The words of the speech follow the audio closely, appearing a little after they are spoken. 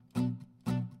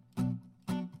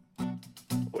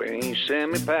When you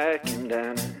sent me packing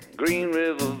down Green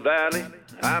River Valley,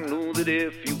 I knew that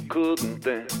if you couldn't,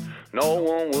 then no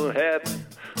one would happen.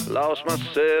 Lost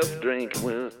myself drinking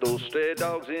with those stray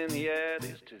dogs in the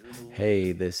attics too.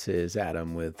 Hey, this is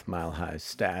Adam with Mile High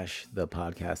Stash, the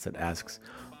podcast that asks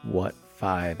what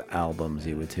 5 albums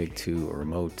you would take to a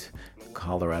remote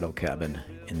Colorado cabin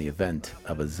in the event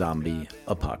of a zombie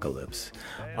apocalypse,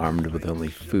 armed with only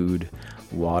food,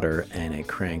 water, and a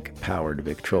crank-powered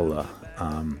Victrola.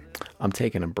 I'm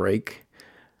taking a break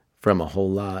from a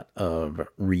whole lot of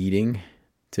reading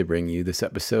to bring you this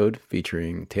episode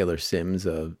featuring Taylor Sims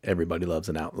of Everybody Loves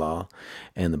an Outlaw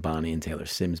and the Bonnie and Taylor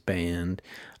Sims Band.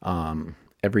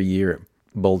 Every year,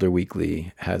 Boulder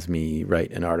Weekly has me write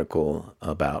an article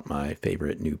about my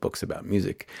favorite new books about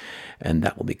music, and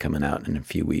that will be coming out in a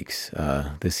few weeks.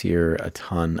 This year, a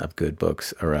ton of good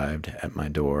books arrived at my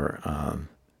door.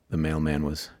 The mailman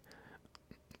was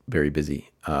very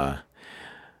busy.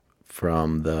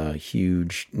 From the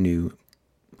huge new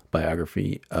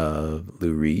biography of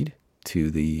Lou Reed to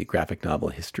the graphic novel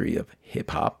history of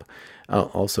hip hop.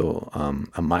 Also,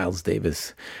 a Miles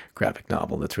Davis graphic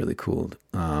novel that's really cool.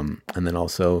 And then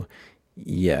also,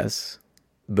 Yes,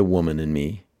 The Woman in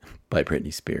Me by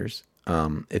Britney Spears.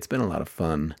 It's been a lot of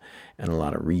fun and a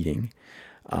lot of reading.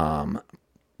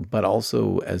 But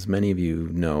also, as many of you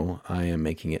know, I am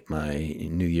making it my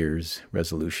New Year's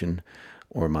resolution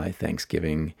or my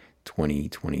Thanksgiving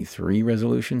 2023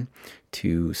 resolution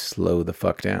to slow the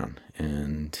fuck down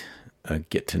and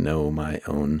get to know my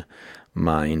own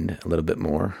mind a little bit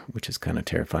more, which is kind of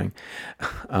terrifying,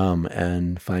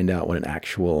 and find out what an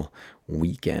actual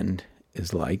weekend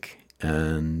is like,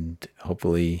 and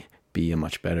hopefully be a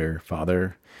much better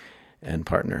father and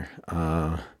partner.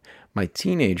 My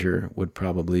teenager would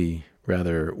probably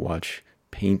rather watch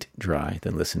paint dry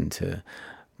than listen to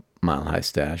Mile High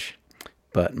Stash,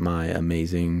 but my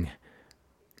amazing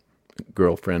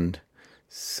girlfriend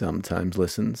sometimes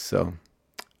listens, so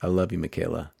I love you,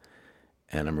 Michaela,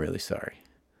 and I'm really sorry.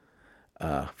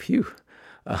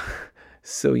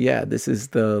 So yeah, this is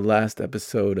the last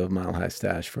episode of Mile High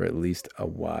Stash for at least a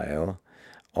while.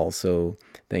 Also,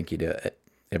 thank you to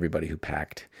everybody who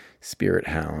packed Spirit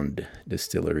Hound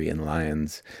Distillery in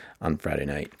Lyons on Friday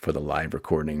night for the live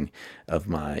recording of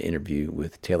my interview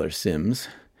with Taylor Sims,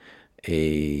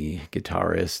 a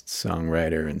guitarist,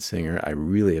 songwriter, and singer I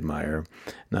really admire,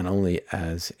 not only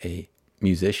as a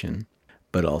musician,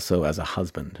 but also as a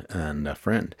husband and a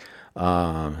friend.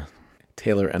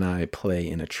 Taylor and I play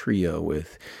in a trio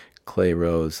with Clay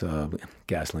Rose,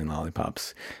 Gasoline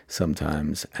Lollipops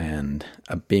sometimes, and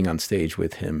being on stage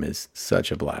with him is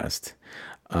such a blast.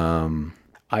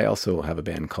 I also have a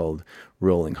band called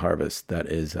Rolling Harvest that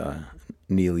is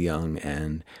Neil Young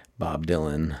and Bob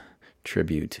Dylan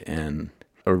tribute, and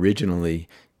originally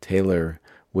Taylor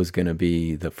was going to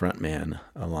be the front man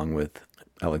along with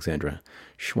Alexandra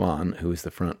Schwann, who is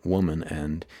the front woman,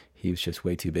 and he was just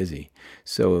way too busy.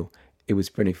 So it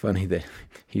was pretty funny that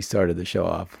he started the show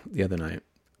off the other night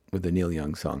with the Neil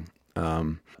Young song.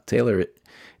 Taylor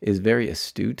is very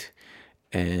astute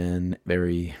and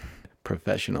very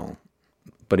professional,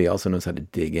 but he also knows how to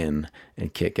dig in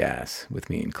and kick ass with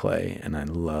me and Clay, and I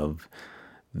love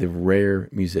the rare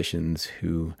musicians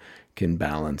who can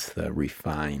balance the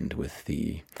refined with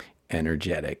the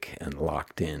energetic and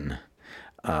locked in.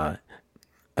 The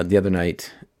other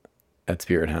night at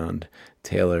Spirit Hound,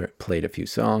 Taylor played a few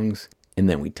songs, and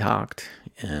then we talked,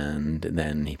 and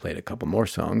then he played a couple more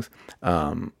songs,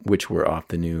 which were off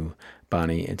the new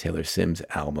Bonnie and Taylor Sims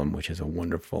album, which is a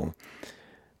wonderful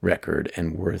record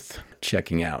and worth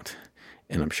checking out.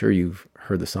 And I'm sure you've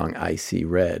heard the song I See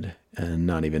Red and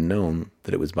not even known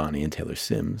that it was Bonnie and Taylor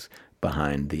Sims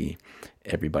behind the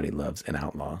Everybody Loves an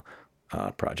Outlaw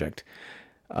project.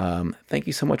 Thank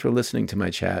you so much for listening to my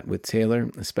chat with Taylor,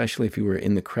 especially if you were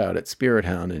in the crowd at Spirit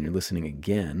Hound and you're listening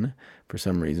again for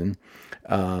some reason.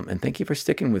 And thank you for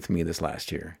sticking with me this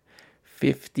last year.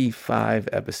 55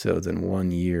 episodes in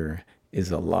 1 year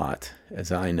is a lot,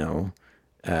 as I know,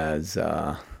 as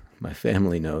my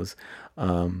family knows.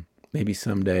 Maybe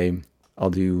someday I'll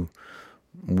do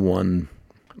 1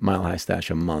 Mile High Stash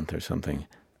a month or something.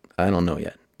 I don't know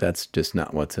yet. That's just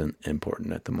not what's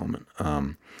important at the moment.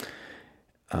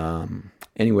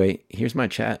 Anyway, here's my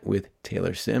chat with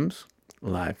Taylor Sims,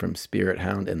 live from Spirit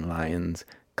Hound in Lyons,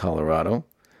 Colorado.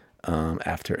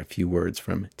 After a few words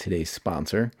from today's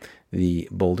sponsor, the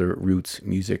Boulder Roots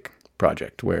Music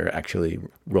Project, where actually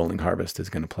Rolling Harvest is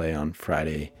going to play on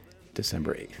Friday,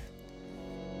 December 8th.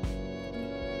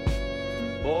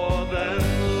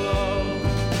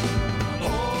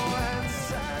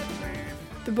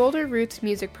 The Boulder Roots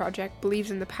Music Project believes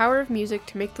in the power of music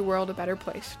to make the world a better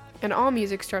place, and all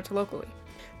music starts locally.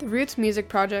 The Roots Music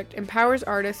Project empowers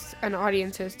artists and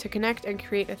audiences to connect and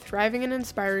create a thriving and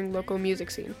inspiring local music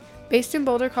scene. Based in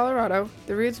Boulder, Colorado,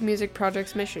 the Roots Music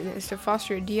Project's mission is to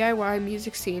foster a DIY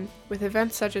music scene with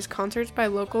events such as concerts by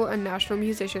local and national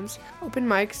musicians, open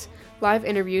mics, live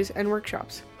interviews, and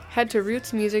workshops. Head to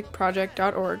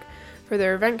rootsmusicproject.org for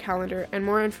their event calendar and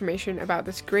more information about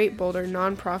this great Boulder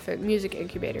nonprofit music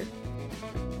incubator.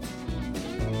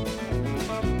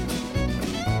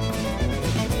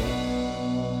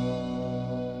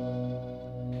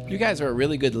 You guys are a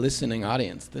really good listening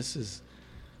audience. This is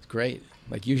great.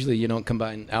 Like usually you don't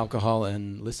combine alcohol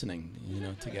and listening,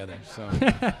 together. So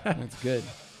that's good.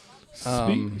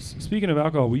 Speaking of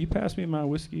alcohol, will you pass me my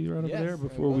whiskey right over there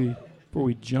before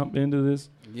we jump into this?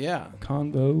 Yeah.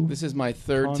 Convo. This is my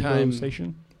third time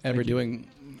ever doing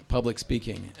public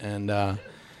speaking, and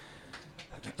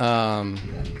I'm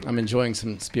enjoying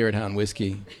some Spirit Hound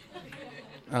whiskey.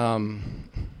 A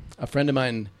friend of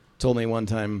mine told me one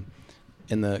time,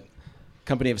 in the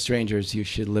company of strangers, you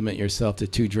should limit yourself to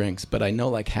 2 drinks, but I know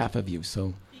like half of you,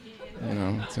 so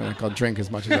I'll drink as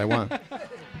much as I want.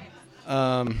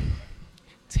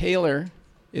 Taylor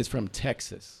is from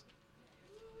Texas.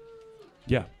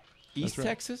 Yeah. East right.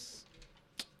 Texas?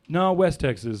 No, West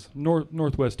Texas,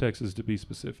 northwest Texas to be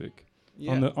specific.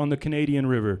 Yeah. On the Canadian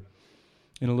River,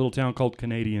 in a little town called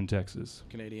Canadian, Texas.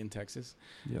 Canadian, Texas.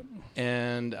 Yep.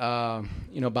 And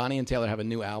Bonnie and Taylor have a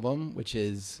new album, which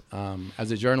is,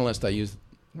 as a journalist, I use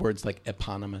words like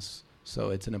eponymous. So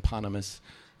it's an eponymous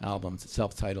album. It's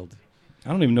self-titled.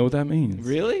 I don't even know what that means.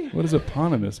 Really? What does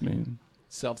eponymous mean?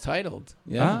 Self-titled.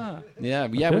 Yeah. Yeah.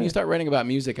 Okay. When you start writing about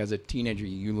music as a teenager,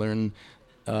 you learn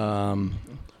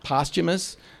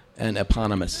posthumous and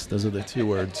eponymous. Those are the 2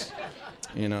 words,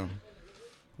 Well,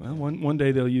 one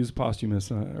day they'll use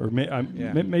posthumous,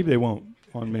 maybe they won't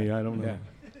on me. I don't know.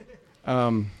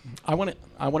 Yeah. I want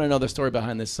to know the story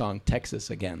behind this song, Texas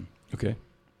Again. Okay.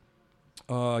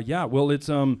 Well, it's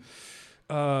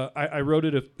I wrote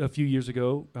it a few years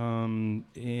ago, and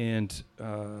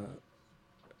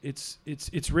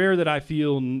it's rare that I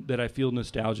feel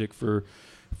nostalgic for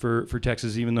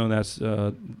Texas, even though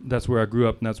that's where I grew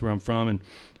up and that's where I'm from,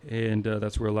 and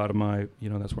that's where a lot of my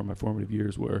that's where my formative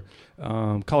years were.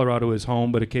 Colorado is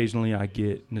home, but occasionally I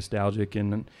get nostalgic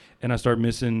and I start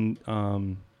missing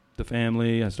the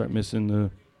family. I start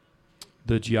missing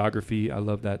the geography. I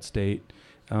love that state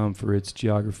for its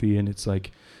geography and its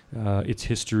its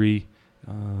history,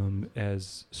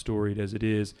 as storied as it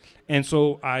is. And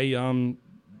so I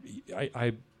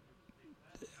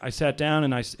sat down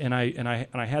and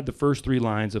I had the first 3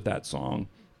 lines of that song,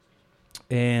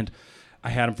 and I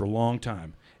had them for a long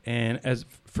time. And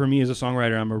for me as a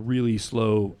songwriter, I'm a really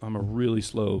slow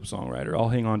songwriter. I'll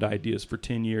hang on to ideas for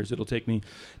 10 years. It'll take me.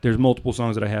 There's multiple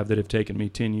songs that I have that have taken me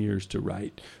 10 years to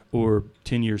write or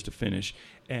 10 years to finish,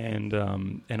 and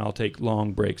I'll take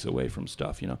long breaks away from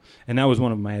stuff, And that was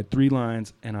one of them. I had 3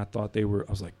 lines, and I thought I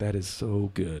was like, that is so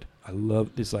good. I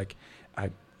love this. I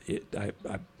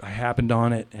happened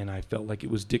on it, and I felt like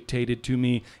it was dictated to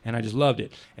me, and I just loved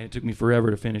it. And it took me forever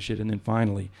to finish it, and then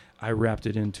finally I wrapped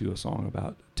it into a song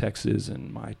about Texas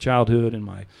and my childhood and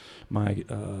my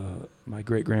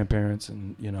great grandparents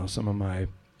and some of my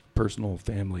personal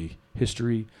family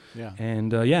history. Yeah.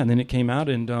 And and then it came out,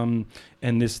 and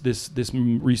this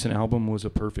recent album was a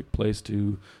perfect place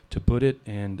to put it,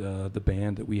 and the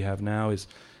band that we have now is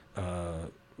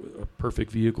a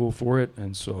perfect vehicle for it,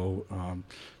 and so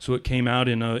it came out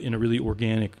in a really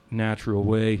organic, natural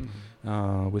way,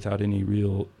 without any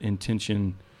real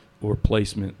intention or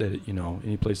placement that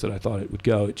any place that I thought it would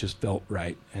go. It just felt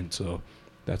right, and so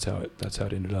that's how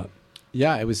it ended up.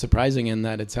 Yeah, it was surprising in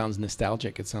that it sounds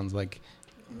nostalgic. It sounds like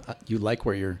you like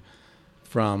where you're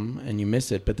from and you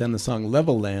miss it, but then the song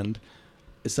Level Land,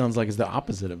 it sounds like it's the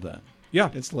opposite of that. Yeah,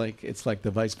 it's like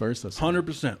the vice versa.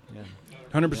 100%. Yeah.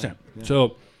 100%. Yeah.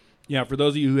 So, yeah, for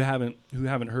those of you who haven't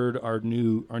heard our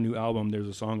new album, there's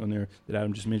a song on there that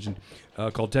Adam just mentioned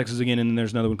called Texas Again, and then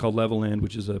there's another one called Level Land,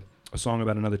 which is a song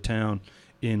about another town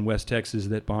in West Texas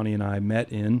that Bonnie and I met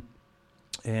in,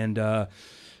 and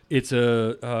it's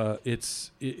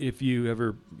if you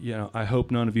ever I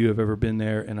hope none of you have ever been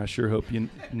there, and I sure hope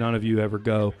none of you ever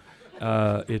go.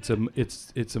 It's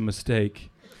a mistake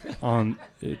on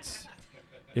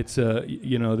It's on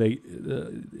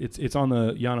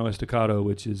the Llano Estacado,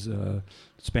 which is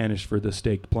Spanish for the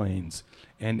staked plains,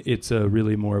 and it's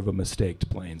really more of a mistaked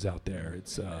plains out there.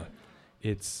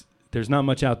 It's there's not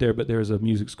much out there, but there's a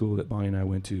music school that Bonnie and I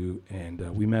went to, and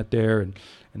we met there, and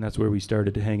that's where we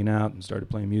started hanging out and started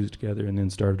playing music together, and then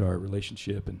started our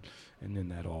relationship, and and then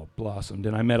that all blossomed.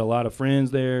 And I met a lot of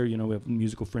friends there. You know, we have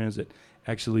musical friends that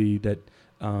actually that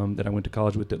I went to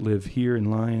college with that live here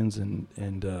in Lyons, and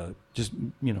just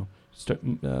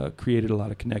created a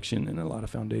lot of connection and a lot of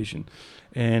foundation.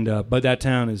 And but that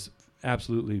town is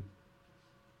absolutely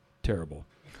terrible.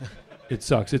 It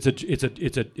sucks. It's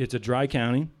a dry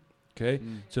county. Okay,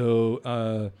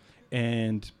 so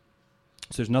and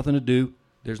so there's nothing to do.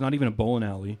 There's not even a bowling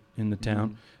alley in the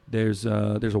town. There's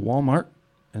a Walmart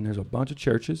and there's a bunch of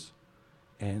churches.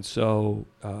 And so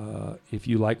if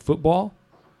you like football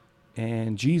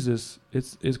and Jesus,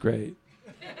 it's great.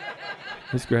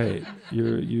 It's great.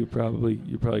 You're probably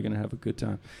gonna have a good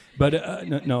time. But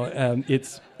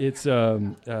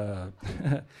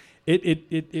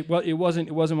it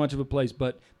wasn't much of a place.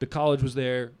 But the college was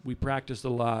there. We practiced a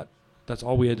lot. That's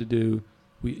all we had to do.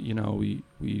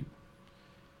 We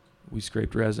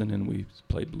scraped resin and we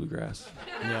played bluegrass.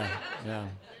 Yeah.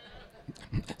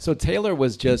 So Taylor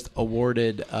was just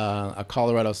awarded a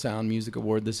Colorado Sound Music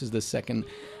Award. This is the second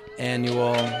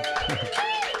annual.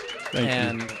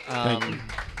 Thank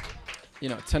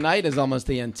you. Tonight is almost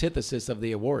the antithesis of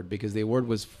the award because the award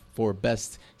was for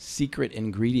best secret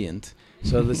ingredient.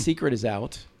 So the secret is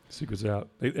out. Secret's out.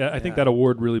 I think that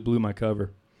award really blew my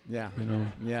cover. Yeah.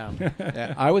 Yeah.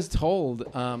 I was told,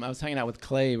 I was hanging out with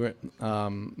Clay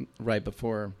right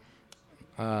before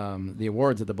the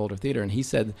awards at the Boulder Theater, and he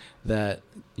said that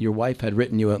your wife had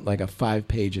written you like a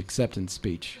 5-page acceptance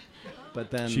speech. But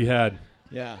then she had.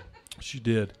 Yeah. She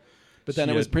did. But then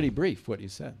it was pretty brief what you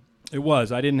said. It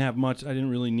was. I didn't have much. I didn't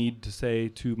really need to say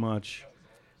too much.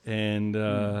 And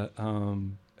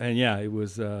yeah, it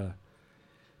was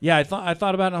I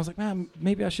thought about it and I was like, man,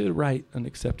 maybe I should write an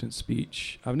acceptance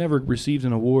speech. I've never received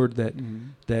an award that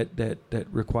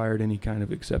required any kind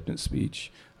of acceptance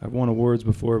speech. I've won awards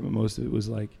before, but most of it was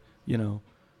like,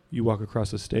 you walk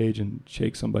across the stage and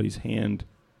shake somebody's hand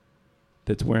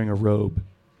that's wearing a robe.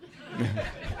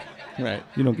 Right.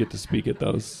 You don't get to speak at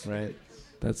those. Right.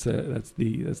 That's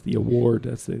the award.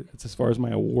 That's as far as my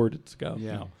awards go.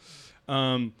 Yeah.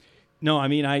 No, I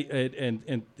mean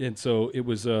and so it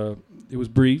was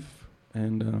brief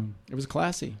and it was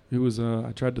classy. It was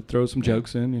I tried to throw some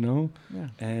jokes in, Yeah.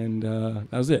 and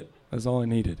that was it. That's all I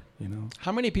needed,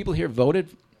 How many people here voted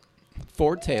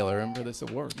for Taylor and for this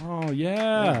award? Oh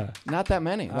yeah. Not that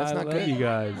many. That's not good. I love you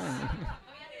guys.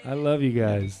 I love you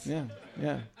guys. Yeah.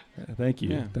 Thank you.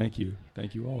 Yeah. Thank you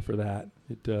all for that.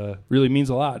 It really means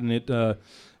a lot, and it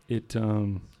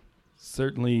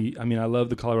certainly. I mean, I love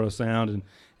the Colorado Sound,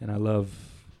 and I love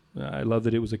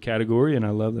that it was a category, and I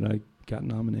love that I got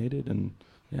nominated, and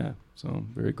so I'm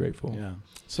very grateful. Yeah.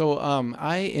 So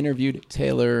I interviewed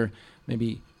Taylor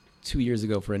maybe 2 years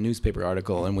ago for a newspaper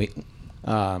article, and we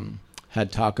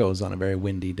had tacos on a very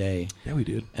windy day. Yeah, we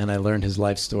did. And I learned his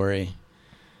life story.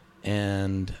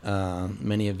 And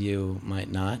many of you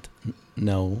might not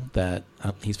know that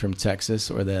he's from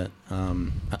Texas, or that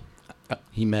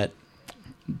he met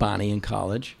Bonnie in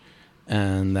college,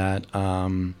 and that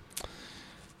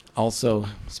also,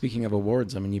 speaking of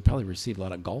awards, I mean, you probably received a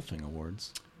lot of golfing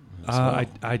awards. I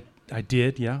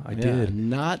did, I did.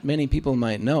 Not many people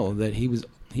might know that he was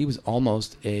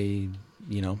almost a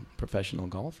professional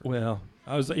golfer. Well,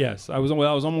 I was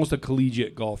almost a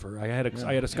collegiate golfer. I had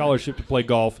a scholarship to play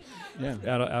golf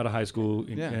out of high school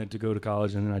and to go to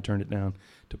college, and then I turned it down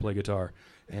to play guitar.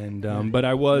 And but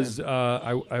I was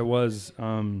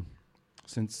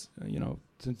since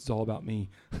it's all about me.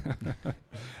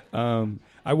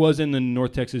 I was in the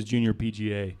North Texas Junior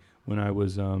PGA when I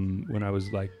was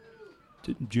like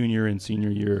junior and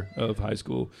senior year of high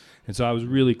school, and so I was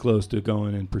really close to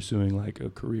going and pursuing like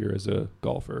a career as a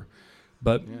golfer.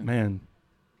 But man,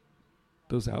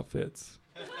 those outfits.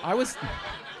 I was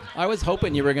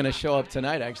hoping you were going to show up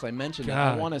tonight. Actually, I mentioned that.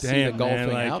 I want to see the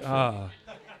golfing outfit.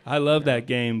 I love that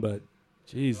game, but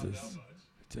Jesus,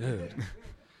 dude.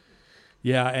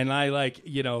 Yeah, and I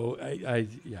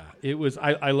it was.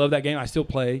 I love that game. I still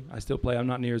play. I'm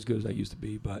not near as good as I used to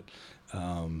be, but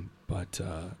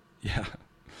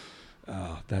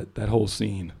that whole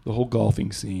scene, the whole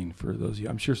golfing scene for those of you.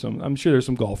 I'm sure there's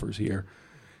some golfers here,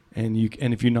 and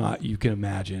if you're not, you can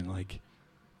imagine like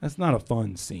that's not a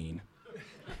fun scene.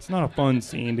 It's not a fun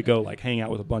scene to go like hang out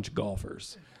with a bunch of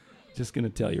golfers. Just gonna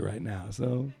tell you right now.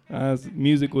 So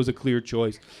music was a clear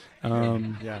choice.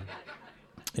 And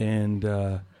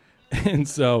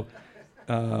so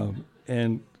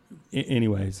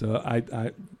anyway,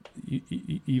 so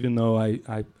even though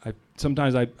I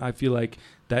sometimes I feel like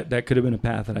that could have been a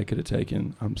path that I could have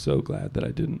taken. I'm so glad that I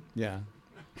didn't. Yeah.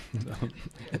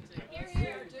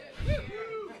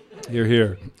 You're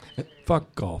here.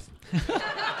 Fuck golf.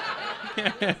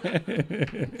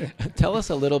 Tell us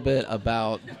a little bit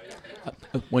about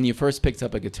when you first picked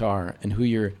up a guitar and who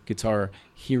your guitar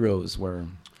heroes were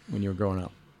when you were growing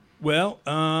up. Well,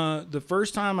 the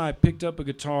first time I picked up a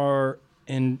guitar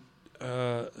and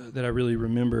that I really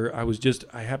remember,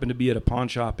 I happened to be at a pawn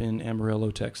shop in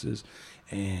Amarillo, Texas,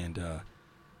 and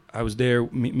I was there.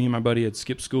 Me and my buddy had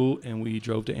skipped school, and we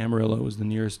drove to Amarillo. It was the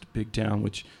nearest big town,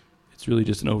 which it's really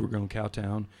just an overgrown cow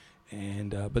town.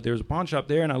 And but there was a pawn shop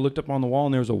there, and I looked up on the wall,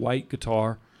 and there was a white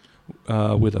guitar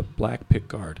with a black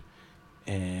pickguard.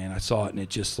 And I saw it, and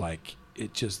it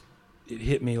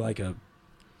hit me like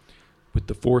with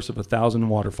the force of 1,000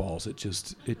 waterfalls. It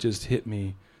just hit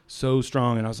me so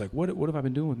strong, and I was like, what have I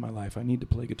been doing with my life? I need to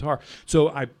play guitar. So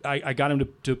I got him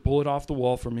to pull it off the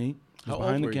wall for me. I was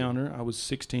behind the counter. I was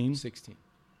 16. 16.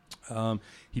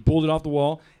 He pulled it off the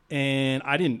wall, and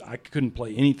I couldn't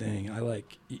play anything. I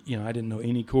didn't know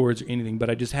any chords or anything, but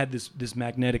I just had this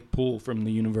magnetic pull from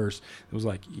the universe. It was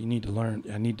like, you need to learn.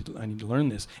 I need to learn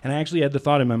this. And I actually had the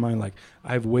thought in my mind, like,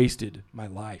 I've wasted my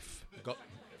life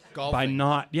Golfing.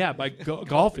 by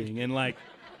golfing and like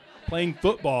playing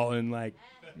football and like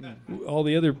all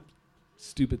the other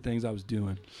stupid things I was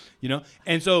doing, you know.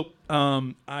 And so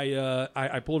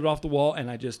I pulled it off the wall, and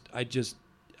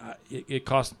it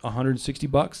cost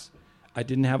 $160. I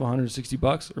didn't have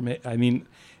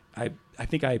 $160, I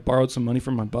think I borrowed some money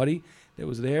from my buddy that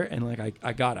was there, and like I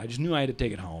just knew I had to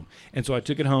take it home, and so I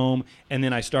took it home, and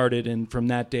then I started, and from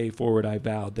that day forward, I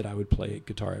vowed that I would play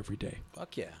guitar every day.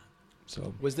 Fuck yeah!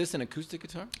 So was this an acoustic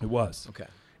guitar? It was. Okay.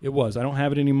 It was. I don't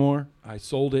have it anymore. I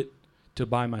sold it to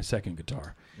buy my second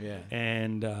guitar. Yeah.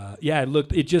 And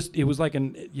it was like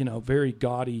very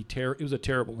gaudy, it was a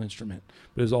terrible instrument,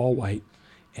 but it was all white.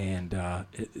 And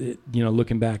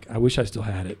looking back, I wish I still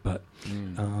had it, but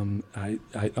I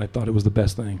thought it was the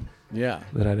best thing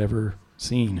that I'd ever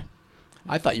seen.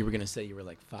 I thought you were going to say you were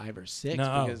like 5 or 6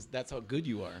 because that's how good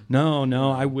you are.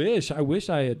 No, I wish I was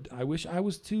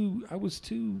too, I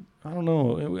don't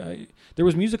know. There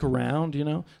was music around, you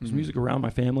know, there's music around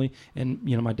my family, and,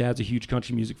 you know, my dad's a huge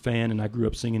country music fan, and I grew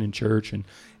up singing in church,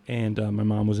 and my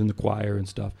mom was in the choir and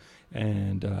stuff.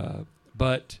 And,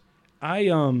 but I,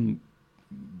 in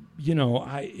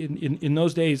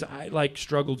those days, I like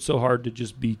struggled so hard to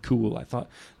just be cool. I thought,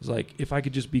 it was like, if I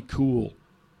could just be cool,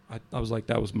 I was like,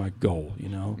 that was my goal, you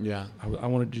know? Yeah. I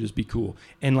wanted to just be cool.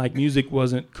 And like music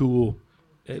wasn't cool,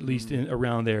 at least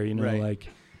around there, you know, right. like,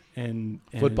 and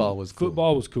football was cool.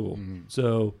 Football was cool. Mm-hmm.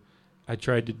 So I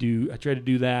tried to do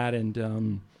that.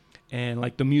 And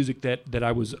like the music that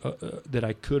I was, that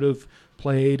I could have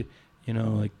played, you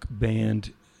know, like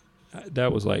band,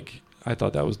 that was like, I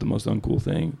thought that was the most uncool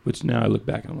thing, which now I look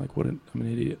back and I'm like, I'm an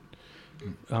idiot.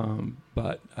 I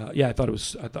thought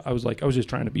I was just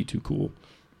trying to be too cool.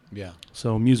 Yeah.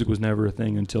 So music was never a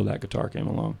thing until that guitar came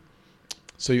along.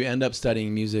 So you end up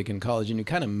studying music in college, and you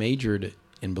kind of majored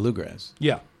in bluegrass.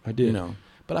 Yeah, I did. You know,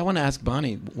 but I want to ask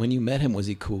Bonnie, when you met him, was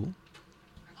he cool?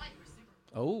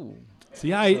 Oh.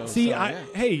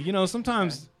 Hey, you know,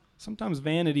 sometimes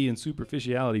vanity and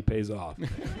superficiality pays off.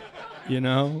 You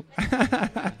know?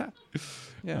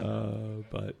 Yeah.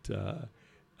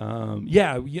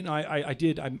 You know, I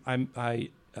did.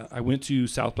 I went to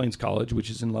South Plains College, which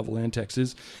is in Levelland,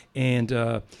 Texas, and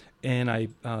they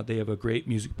have a great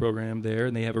music program there,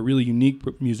 and they have a really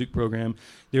unique music program.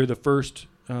 They're the first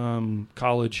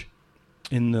college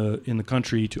in the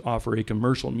country to offer a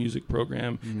commercial music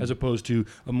program, as opposed to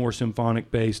a more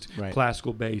symphonic-based, right.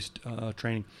 classical-based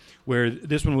training. Where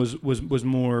this one was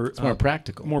more... It's more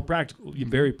practical. More practical,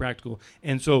 very practical.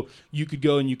 And so you could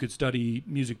go and you could study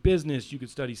music business, you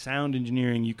could study sound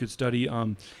engineering, you could study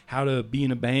how to be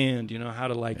in a band, you know, how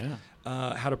to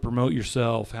how to promote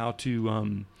yourself, how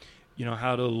to,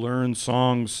 how to learn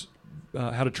songs,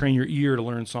 how to train your ear to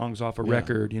learn songs off a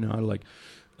record, you know, how to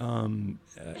and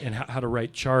how to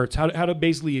write charts, how to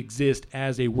basically exist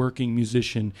as a working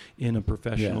musician in a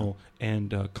professional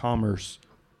and commerce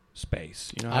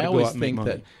space. You know, I always think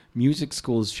that music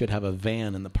schools should have a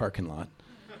van in the parking lot,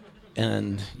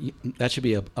 and that should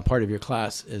be a part of your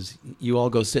class. Is you all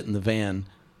go sit in the van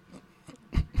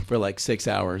for like 6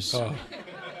 hours.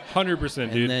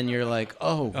 100%, dude. And then you're like,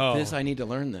 this I need to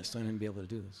learn this. I need to be able to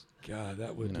do this. God,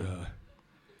 that would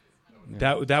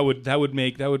that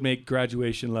would make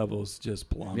graduation levels just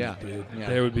plummet, dude. Yeah.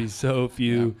 There would be so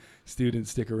few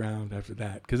students stick around after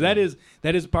that, because that is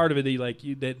part of it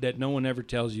that no one ever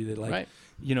tells you, that right.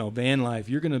 You know, van life,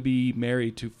 you're going to be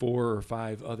married to 4 or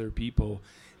 5 other people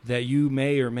that you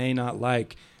may or may not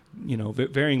like, you know,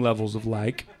 varying levels of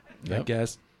I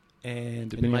guess.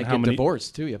 And you might get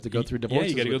divorced too. You have to go through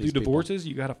divorces. Yeah, you got to go through divorces.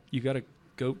 You got to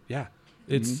go. Yeah,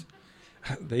 it's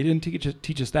They didn't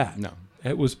teach us that. No.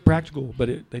 It was practical, but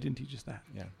they didn't teach us that.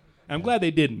 Yeah. I'm glad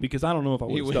they didn't, because I don't know if I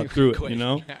would have stuck through it, you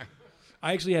know?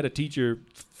 I actually had a teacher,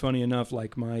 funny enough,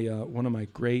 like my one of my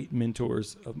great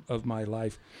mentors of my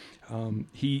life.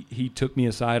 He took me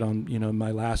aside on,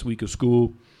 my last week of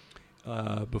school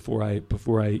before I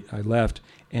left,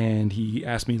 and he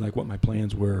asked me like what my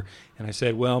plans were, and I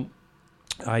said, well,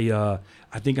 I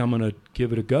think I'm gonna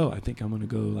give it a go. I think I'm gonna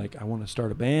go, like, I want to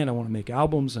start a band. I want to make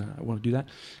albums. And I want to do that.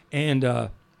 And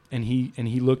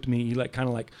he looked at me. He kind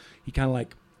of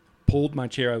like pulled my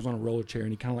chair. I was on a roller chair,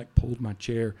 and he kind of like pulled my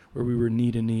chair where we were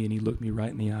knee to knee, and he looked me right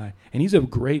in the eye. And he's a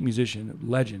great musician, a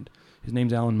legend. His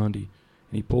name's Alan Mundy,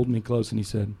 and he pulled me close and he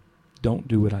said, "Don't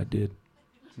do what I did."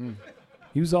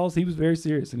 He was very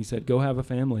serious, and he said, "Go have a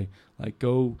family. Like,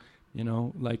 go,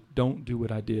 like, don't do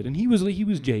what I did." And he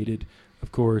was jaded.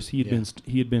 Of course, he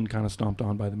had been kind of stomped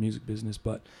on by the music business,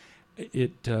 but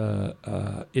it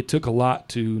took a lot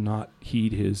to not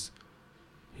heed his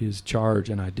charge,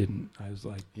 and I didn't. I was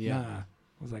like, nah. I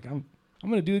was like, I'm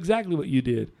going to do exactly what you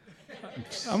did.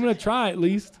 I'm going to try at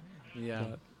least. Yeah.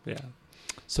 But, yeah.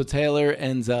 So Taylor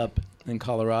ends up in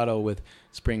Colorado with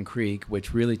Spring Creek,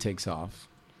 which really takes off.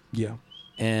 Yeah.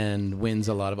 And wins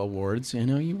a lot of awards.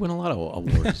 You win a lot of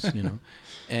awards,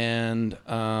 And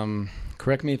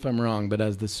correct me if I'm wrong, but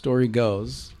as the story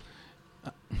goes,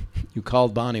 you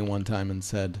called Bonnie one time and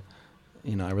said,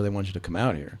 I really want you to come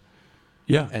out here.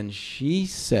 Yeah. And she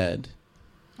said,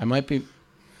 I might be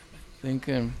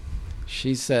thinking,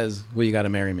 she says, well, you got to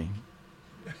marry me.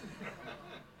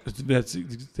 That's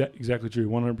exactly true.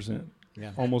 100%.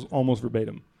 Yeah. Almost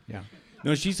verbatim. Yeah.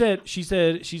 No, she said,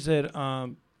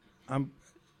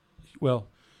 well,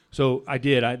 so I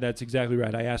did. That's exactly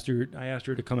right. I asked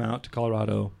her to come out to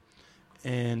Colorado,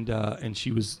 and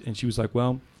she was like,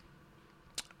 well,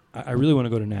 I really want to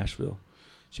go to Nashville.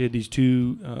 She had these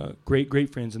two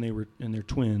great friends, and they're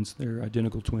twins. They're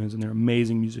identical twins, and they're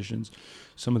amazing musicians,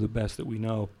 some of the best that we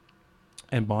know.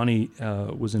 And Bonnie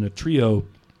was in a trio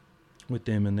with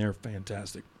them, and they're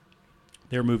fantastic.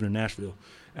 They're moving to Nashville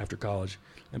after college,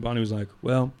 and Bonnie was like,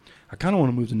 well, I kind of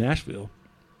want to move to Nashville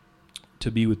to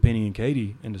be with Penny and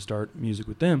Katie and to start music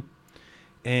with them.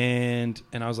 And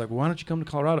I was like, well, why don't you come to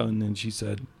Colorado? And then she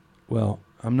said, well,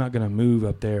 I'm not going to move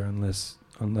up there unless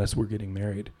we're getting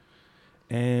married.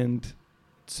 And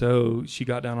so she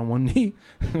got down on one knee.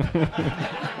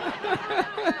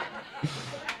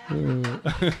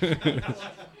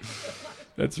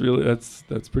 That's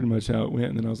pretty much how it went.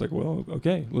 And then I was like, well,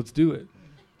 okay, let's do it.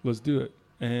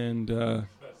 And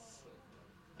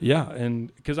yeah,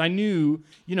 and because I knew,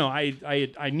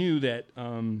 I knew that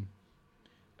I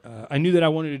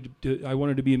wanted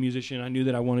to be a musician. I knew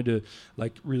that I wanted to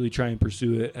like really try and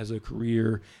pursue it as a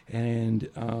career, and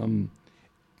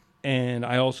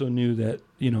I also knew that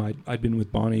I'd been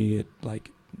with Bonnie at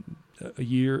like a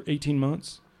year, 18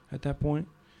 months at that point,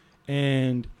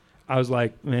 and I was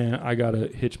like, man, I gotta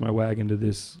hitch my wagon to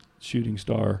this shooting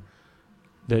star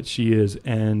that she is,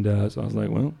 and so I was like,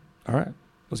 well, all right,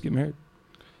 let's get married.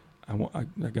 I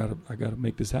gotta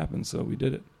make this happen. So we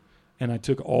did it, and I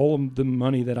took all of the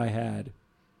money that I had,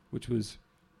 which was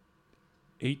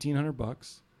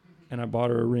 $1,800, and I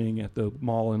bought her a ring at the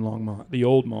mall in Longmont, the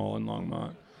old mall in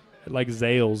Longmont, at like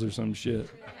Zales or some shit,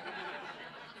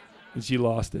 and she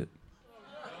lost it.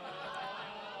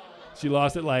 She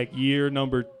lost it like year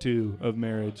number 2 of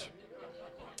marriage.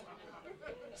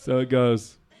 So it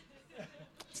goes.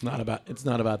 It's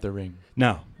not about the ring.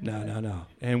 No.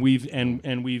 And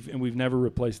we've never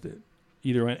replaced it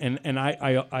either. And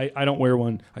I don't wear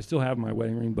one. I still have my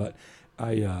wedding ring, but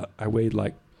I weighed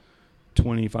like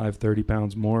 25, 30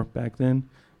 pounds more back then,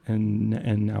 and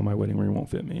now my wedding ring won't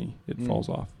fit me. It falls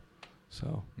off.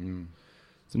 So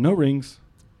no rings.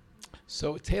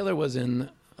 So Taylor was in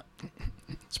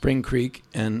Spring Creek,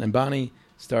 and Bonnie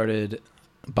started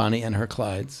Bonnie and Her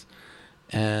Clydes,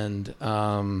 and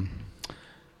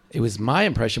it was my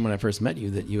impression when I first met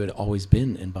you that you had always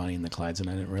been in Bonnie and the Clydes, and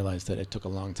I didn't realize that it took a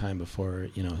long time before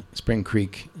Spring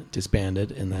Creek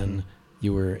disbanded, and then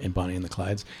you were in Bonnie and the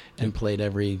Clydes and played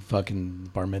every fucking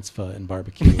bar mitzvah and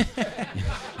barbecue.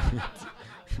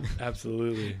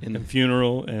 Absolutely. And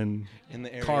funeral and in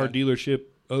the area. Car dealership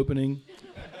opening.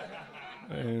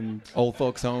 And old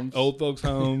folks'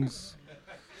 homes,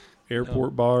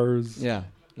 airport bars. Yeah.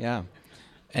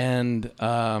 And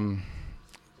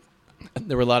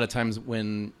there were a lot of times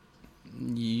when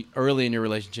early in your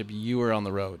relationship, you were on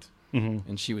the road,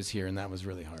 and she was here, and that was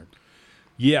really hard.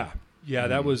 Yeah,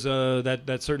 that was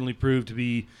that certainly proved to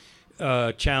be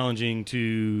challenging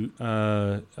to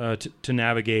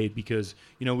navigate, because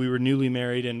we were newly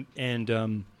married,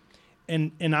 and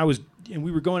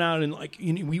we were going out and like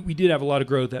we did have a lot of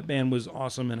growth. That band was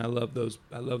awesome, and I love those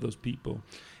people.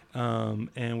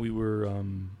 And we were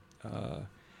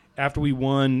after we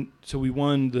won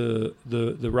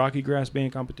the Rocky Grass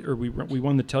band competition, or we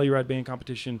won the Telluride band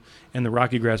competition and the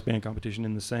Rocky Grass band competition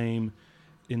in the same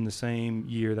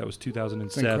year. That was 2007.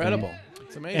 It's incredible.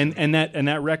 It's amazing. And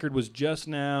that record was just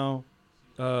now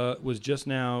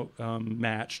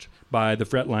matched by the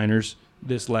Fretliners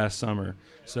this last summer.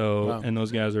 So wow. And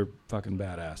those guys are fucking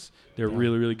badass. They're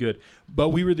really, really good. But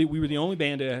we were the only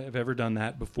band to have ever done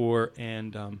that before,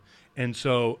 and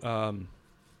so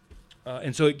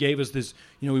it gave us this.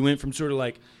 We went from sort of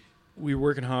like we were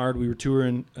working hard, we were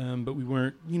touring, but we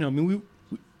weren't.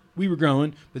 We were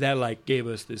growing, but that like gave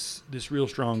us this real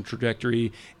strong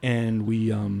trajectory, and we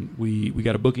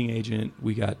got a booking agent,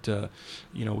 we got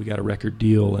we got a record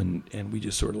deal, and we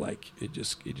just sort of like it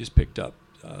just picked up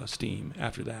steam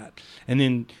after that. And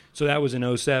then so that was in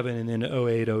 2007, and then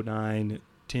 2008, 2009,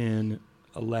 10,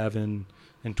 11,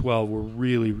 and 12 were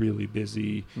really, really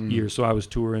busy years. So I was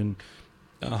touring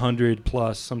 100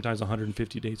 plus, sometimes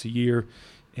 150 dates a year,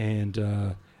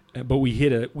 and but we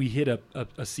hit a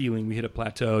ceiling, we hit a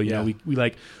plateau. We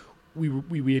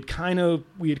had kind of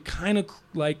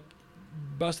like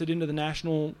busted into the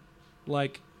national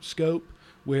like scope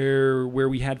where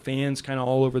we had fans kind of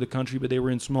all over the country, but they were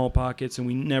in small pockets, and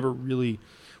we never really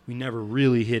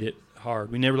hit it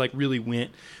hard. We never like really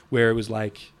went where it was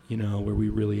like where we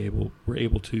really were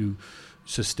able to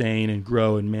sustain and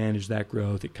grow and manage that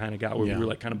growth. It kind of got where we were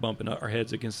like kind of bumping our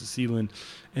heads against the ceiling,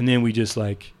 and then we just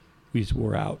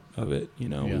wore out of it. We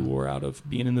wore out of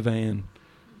being in the van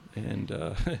and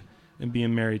and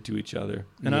being married to each other.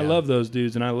 And I love those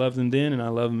dudes, and I love them then, and I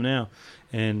love them now.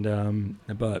 And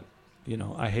but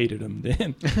I hated them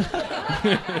then.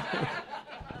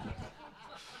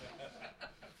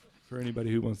 For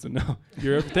anybody who wants to know, if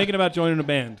you're ever thinking about joining a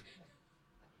band,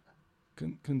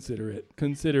 consider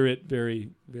it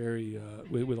very, very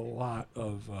with a lot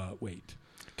of weight.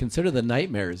 Consider the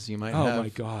nightmares you might have. Oh my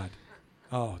God.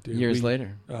 Oh, dude. Years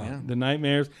later. The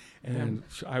nightmares, and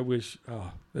I wish.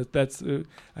 That's.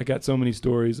 I got so many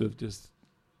stories of just.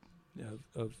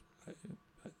 Of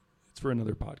it's for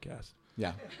another podcast.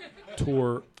 Yeah.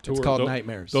 Tour. It's called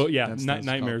Nightmares. That's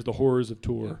Nightmares. The horrors of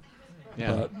tour.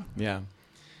 Yeah.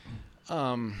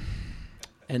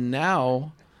 And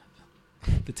now,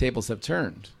 the tables have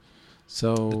turned.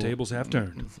 So the tables have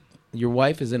turned. Your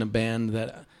wife is in a band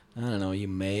that I don't know. You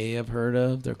may have heard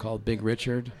of. They're called Big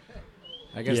Richard.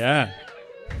 I guess. Yeah.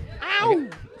 Ow!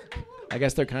 I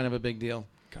guess they're kind of a big deal.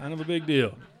 Kind of a big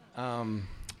deal. Very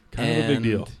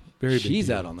Big she's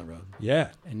deal. out on the road.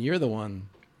 Yeah. And you're the one.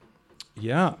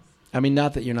 Yeah. I mean,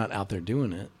 not that you're not out there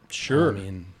doing it. Sure. I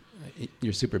mean,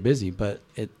 you're super busy, but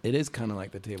it is kind of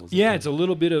like the tables. Yeah, it's a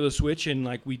little bit of a switch, and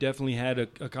like we definitely had a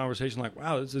conversation like,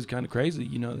 wow, this is kind of crazy,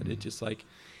 that it just like,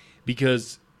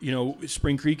 because,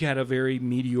 Spring Creek had a very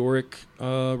meteoric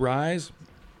rise,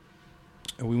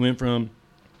 and we went from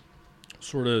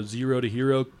sort of zero to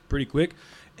hero pretty quick,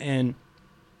 and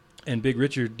Big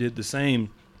Richard did the same,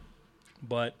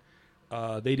 but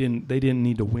they didn't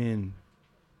need to win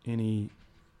any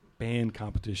band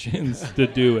competitions to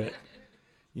do it,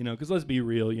 because let's be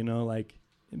real, like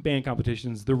in band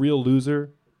competitions, the real loser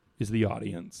is the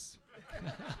audience.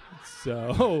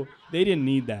 So they didn't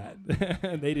need that.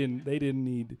 They didn't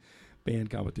need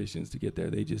band competitions to get there.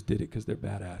 They just did it because they're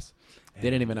badass. They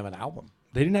didn't even have an album.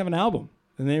 They didn't have an album,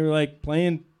 and they were like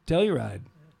playing Telluride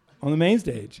on the main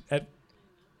stage at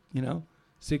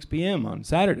 6 p.m. on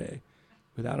Saturday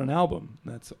without an album.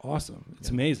 That's awesome. It's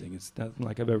amazing. It's nothing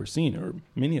like I've ever seen, or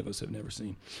many of us have never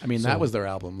seen. I mean, that was their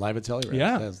album, Live at Telluride.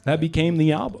 Yeah, that became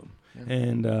the album. Yeah.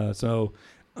 And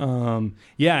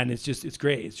and it's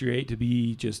great. It's great to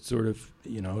be just sort of,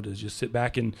 to just sit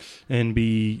back and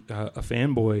be a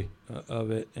fanboy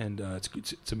of it, and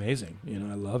it's amazing.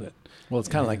 I love it. Well, it's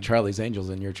kind of like Charlie's Angels,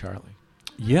 and you're Charlie.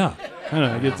 Yeah, kind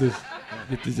of. I get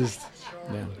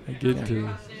to.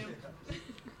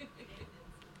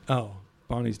 Oh,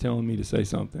 Bonnie's telling me to say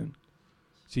something.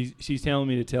 She's telling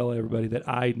me to tell everybody that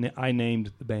I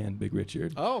named the band Big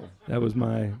Richard. Oh, that was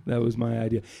my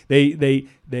idea. They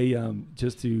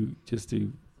just to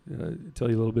tell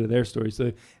you a little bit of their story.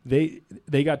 So they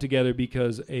got together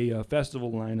because a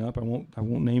festival lineup. I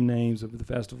won't name names of the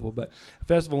festival, but a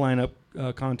festival lineup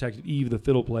contacted Eve, the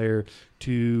fiddle player,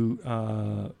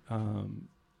 to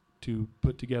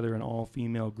put together an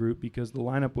all-female group because the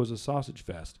lineup was a sausage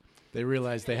fest. They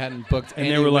realized they hadn't booked, and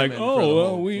any they were like,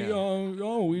 we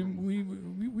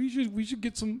we should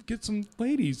get some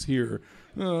ladies here,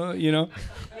 you know,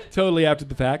 totally after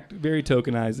the fact, very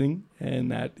tokenizing,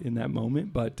 and in that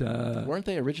moment. But weren't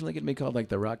they originally going to be called like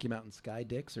the Rocky Mountain Sky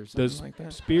Dicks or something like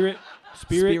that? Spirit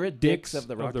Dicks Dicks of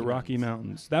the Rocky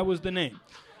Mountains. That was the name.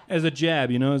 As a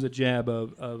jab,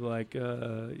 of like,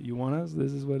 you want us?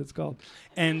 This is what it's called.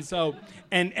 And so,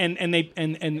 and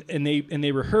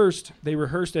they rehearsed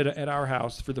at our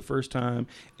house for the first time,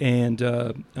 and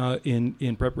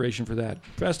in preparation for that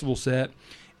festival set,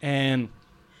 and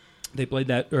they played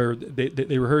that, or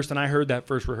they rehearsed, and I heard that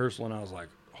first rehearsal, and I was like,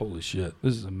 holy shit,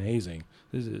 this is amazing.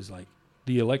 This is like,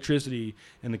 the electricity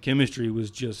and the chemistry was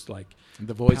just like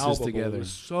the voices palpable. together. It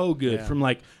was so good. Yeah. From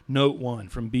like note one,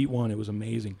 from beat one, it was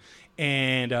amazing.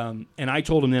 And I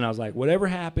told him then, I was like, whatever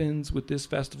happens with this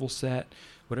festival set,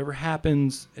 whatever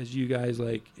happens as you guys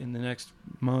like in the next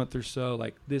month or so,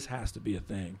 like this has to be a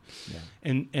thing. Yeah.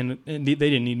 And they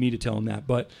didn't need me to tell them that,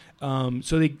 but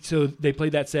so they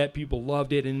played that set, people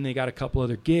loved it, and then they got a couple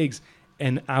other gigs,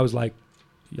 and I was like,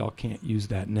 y'all can't use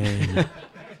that name.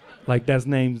 Like, that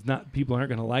name's not, people aren't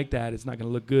going to like that. It's not going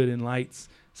to look good in lights.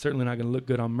 Certainly not going to look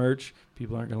good on merch.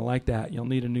 People aren't going to like that. You'll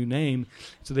need a new name.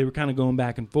 So they were kind of going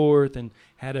back and forth, and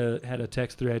had a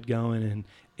text thread going,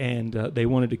 and they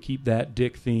wanted to keep that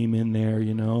dick theme in there,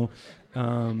 you know.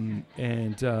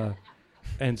 And so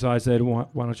I said, why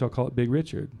don't y'all call it Big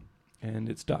Richard? And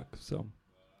it stuck. So,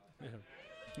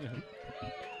 yeah.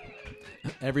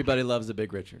 Everybody loves the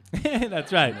Big Richard.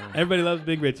 That's right. Everybody loves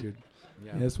Big Richard.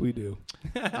 Yeah. Yes, we do.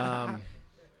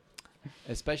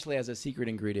 Especially as a secret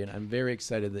ingredient, I'm very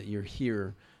excited that you're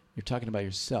here. You're talking about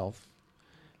yourself,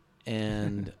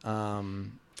 and I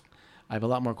have a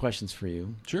lot more questions for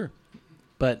you. Sure.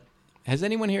 But has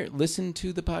anyone here listened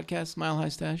to the podcast Mile High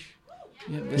Stash?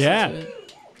 Yeah.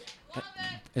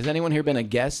 Has anyone here been a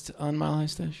guest on Mile High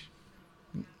Stash?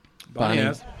 Bonnie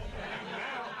has.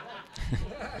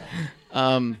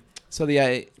 So the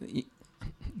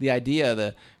idea,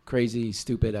 the crazy,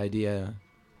 stupid idea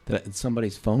that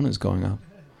somebody's phone is going up.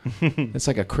 It's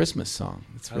like a Christmas song.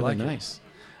 It's really nice.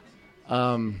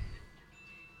 Can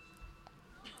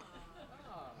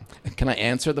I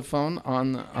answer the phone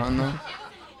on the?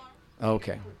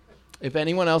 Okay. If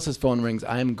anyone else's phone rings,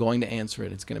 I'm going to answer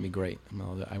it. It's going to be great.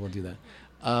 I will do that.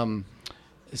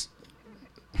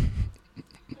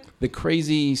 The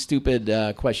crazy,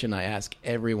 stupid question I ask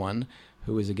everyone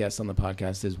who is a guest on the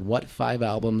podcast is, what 5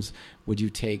 albums would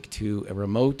you take to a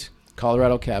remote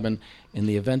Colorado cabin in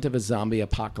the event of a zombie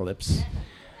apocalypse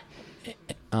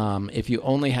if you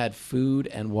only had food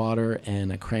and water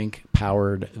and a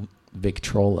crank-powered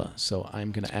Victrola? So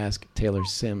I'm going to ask Taylor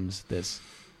Sims this.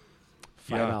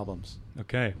 5 albums.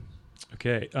 Okay.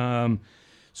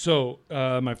 So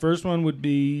my first one would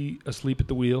be Asleep at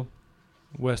the Wheel,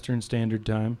 Western Standard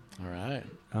Time. All right.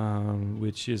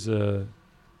 Which is an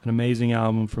amazing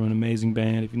album from an amazing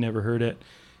band. If you never heard it,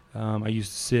 I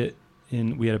used to sit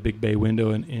in. We had a big bay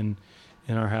window in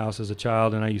our house as a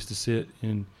child, and I used to sit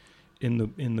in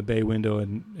the bay window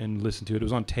and listen to it. It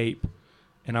was on tape,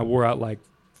 and I wore out like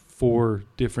 4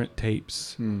 different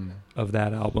tapes of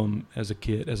that album as a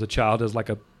kid, as a child, as like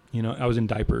a, I was in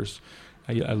diapers.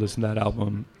 I listened to that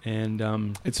album, and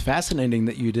it's fascinating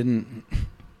that you didn't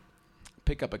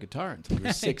pick up a guitar until you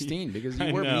were 16 because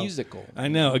you were musical. I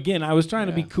know. Again, I was trying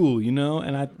to be cool,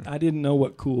 and I didn't know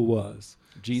what cool was.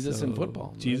 Jesus and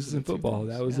football. Jesus and football.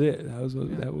 That was it. That was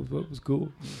what was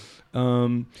cool.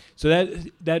 So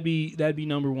that'd be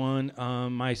number one.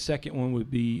 My second one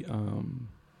would be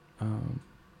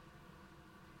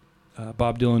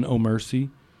Bob Dylan, "Oh Mercy."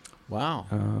 Wow.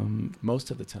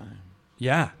 Most of the time.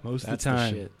 Yeah, most of the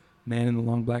time. The shit. Man in the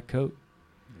Long Black Coat.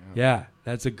 Yeah,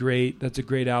 that's a great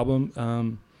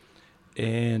album.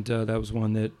 And that was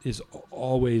one that is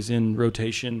always in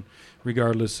rotation,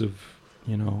 regardless of,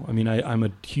 I'm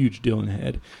a huge Dylan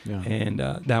head, and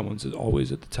that one's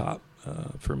always at the top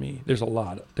for me. There's a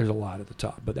lot at the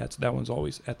top, but that one's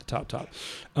always at the top.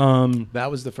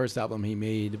 That was the first album he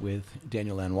made with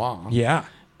Daniel Lanois. Yeah,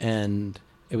 and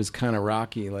it was kind of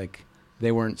rocky. Like,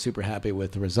 they weren't super happy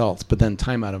with the results, but then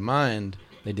Time Out of Mind,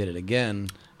 they did it again,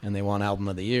 and they won Album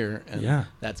of the Year. And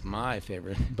that's my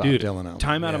favorite Bob Dylan album.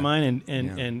 Time Out of Mind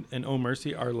and Oh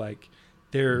Mercy are like,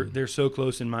 they're so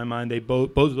close in my mind. They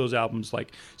both of those albums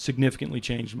like significantly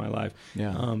changed my life.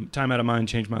 Yeah. Time Out of Mind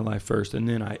changed my life first, and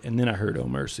then I heard Oh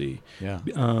Mercy. Yeah.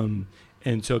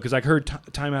 And so, because I heard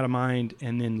Time Out of Mind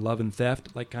and then Love and Theft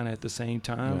like kind of at the same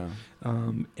time.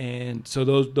 Yeah. And so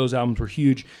those albums were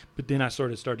huge. But then I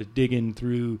sort of started digging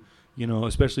through,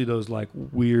 especially those like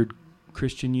weird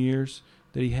Christian years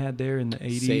that he had there in the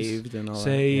 80s. Saved and all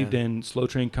Saved that. and Slow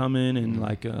Train Coming and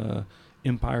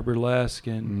Empire Burlesque,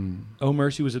 and Oh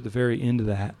Mercy was at the very end of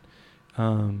that.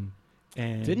 And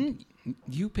Didn't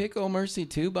you pick Oh Mercy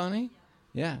too, Bonnie?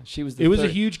 Yeah, she was. It was a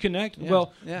huge connect. Yeah,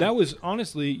 well, yeah. that was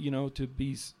honestly, to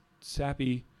be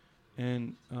sappy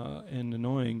and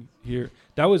annoying here.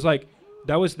 That was how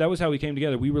we came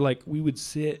together. We were like, we would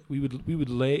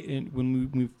lay in when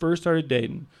we first started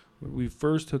dating. When we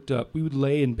first hooked up, we would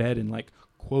lay in bed and like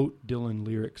quote Dylan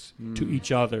lyrics to each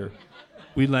other.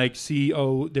 We'd like see,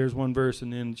 oh, there's one verse,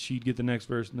 and then she'd get the next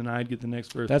verse, and then I'd get the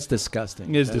next verse. That's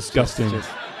disgusting. It's disgusting. It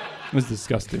was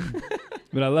disgusting,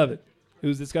 but I love it. It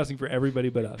was disgusting for everybody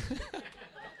but us.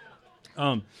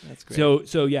 That's great.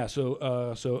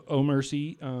 So Oh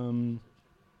Mercy, and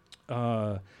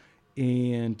what's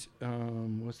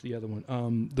the other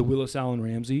one? The Willis Allen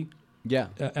Ramsey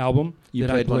album You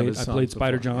that played one of I his played. I songs played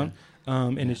Spider before, John,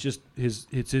 and it's just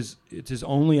it's his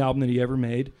only album that he ever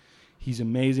made. He's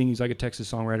amazing. He's like a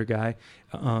Texas songwriter guy.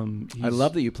 I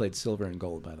love that you played Silver and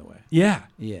Gold, by the way. Yeah.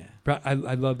 Yeah. I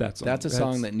love that song. That's a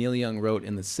song that Neil Young wrote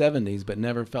in the 70s, but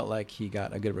never felt like he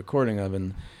got a good recording of.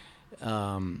 And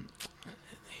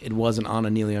it wasn't on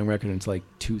a Neil Young record until like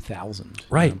 2000.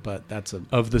 Right. But that's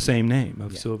of the same name,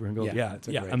 of Yeah. Silver and Gold. Yeah, it's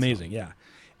a great amazing. song. Yeah.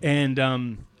 And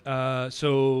that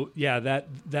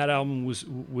album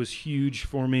was huge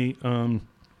for me.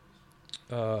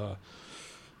 Let's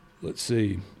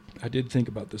see. I did think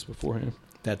about this beforehand.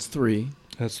 That's 3.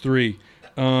 That's 3.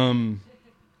 Let's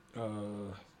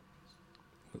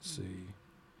see.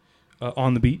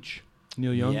 On the Beach.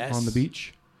 Neil Young, Yes. On the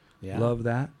Beach. Yeah. Love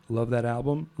that. Love that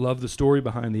album. Love the story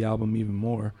behind the album even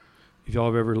more. If y'all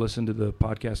have ever listened to the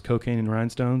podcast Cocaine and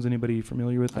Rhinestones, anybody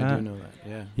familiar with that? I do know that.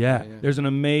 Yeah. Yeah. There's an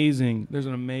amazing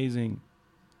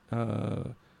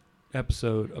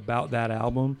episode about that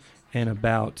album and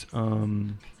about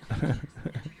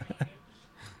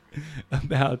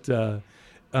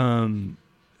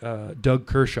Doug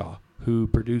Kershaw, who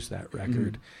produced that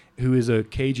record, who is a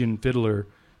Cajun fiddler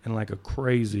and like a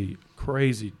crazy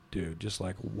dude, just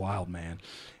like a wild man.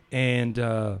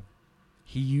 And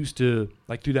he used to,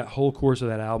 like, through that whole course of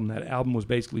that album was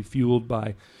basically fueled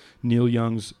by Neil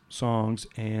Young's songs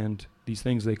and these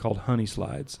things they called honey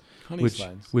slides, which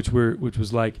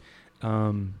was like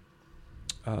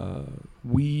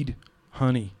weed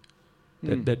honey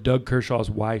that Doug Kershaw's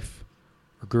wife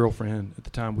or girlfriend at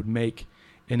the time would make,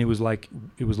 and it was like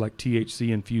THC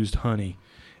infused honey,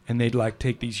 and they'd like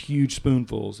take these huge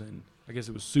spoonfuls, and I guess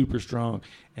it was super strong,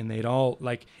 and they'd all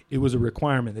like, it was a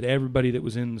requirement that everybody that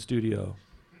was in the studio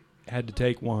had to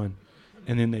take one,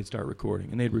 and then they'd start recording,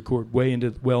 and they'd record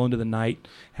well into the night,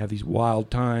 have these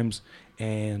wild times,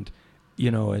 and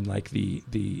and like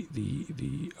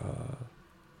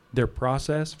their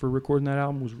process for recording that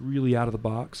album was really out of the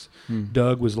box.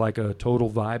 Doug was like a total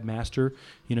vibe master.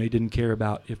 He didn't care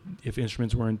about if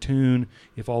instruments were in tune,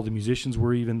 if all the musicians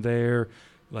were even there,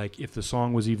 like if the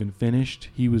song was even finished.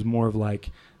 He was more of like,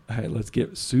 all right, let's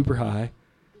get super high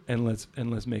and let's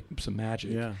make some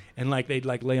magic. Yeah. And like they'd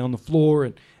like lay on the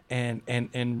floor and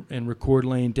record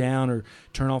laying down, or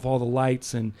turn off all the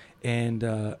lights and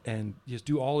just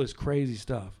do all this crazy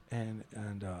stuff. And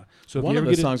so if one you of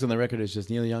ever the songs on the record is just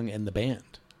Neil Young and the band.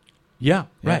 Yeah,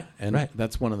 right. And right.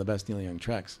 that's one of the best Neil Young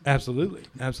tracks. Absolutely.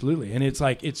 And it's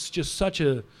like, it's just such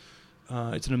a,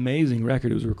 it's an amazing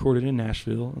record. It was recorded in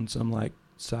Nashville in some like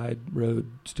side road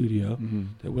studio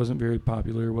that wasn't very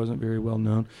popular, wasn't very well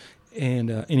known.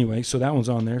 And anyway, so that one's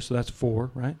on there. So that's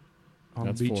 4, right? On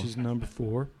That's the Beach 4. is number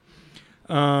 4.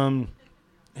 And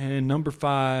number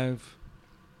 5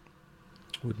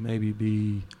 would maybe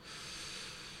be,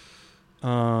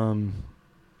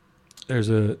 there's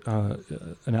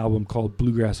an album called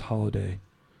Bluegrass Holiday.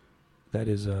 That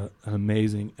is an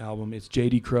amazing album. It's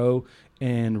J.D. Crowe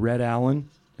and Red Allen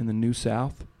in the New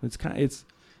South.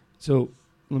 So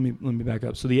let me back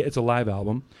up. So it's a live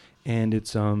album, and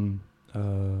it's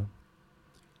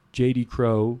J.D.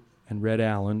 Crowe and Red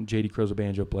Allen. J.D. Crowe's a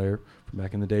banjo player from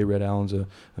back in the day. Red Allen's an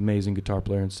amazing guitar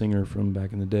player and singer from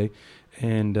back in the day.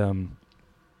 And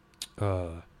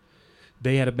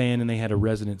they had a band, and they had a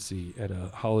residency at a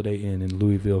Holiday Inn in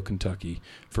Louisville, Kentucky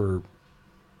for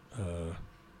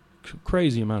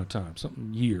crazy amount of time,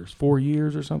 4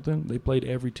 years or something. They played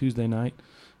every Tuesday night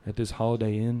at this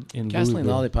Holiday Inn in Gasoline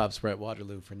Louisville. Lollipops were at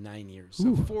Waterloo for 9 years. So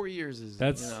Ooh. 4 years is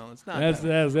That's it's not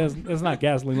that's not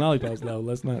Gasoline Lollipops though.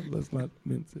 Let's not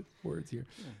mince it words here.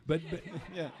 Yeah. but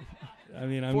yeah. I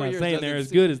mean, I'm 4 not years saying they're doesn't as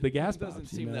seem- good as the Gas Pops. doesn't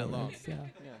seem that long. Yeah.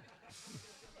 Yeah.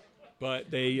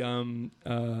 But they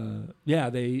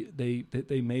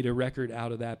they made a record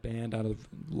out of that band, out of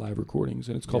live recordings,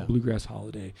 and it's called Yeah. Bluegrass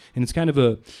Holiday. And it's kind of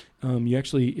a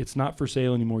it's not for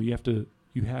sale anymore. You have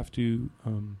to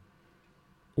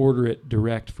order it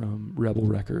direct from Rebel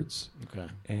Records. Okay.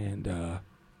 And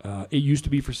it used to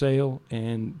be for sale,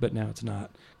 but now it's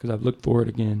not, because I've looked for it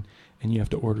again, and you have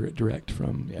to order it direct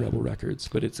from Rebel Records.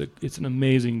 But it's an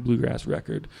amazing bluegrass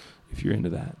record if you're into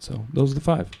that. So those are the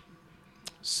 5.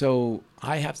 So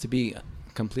I have to be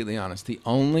completely honest. The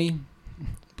only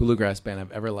bluegrass band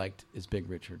I've ever liked is Big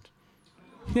Richard.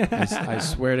 I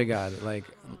swear to God. Like,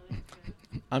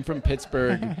 I'm from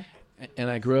Pittsburgh, and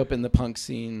I grew up in the punk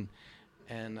scene,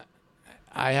 and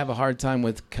I have a hard time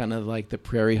with kind of like the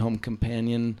Prairie Home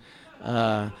Companion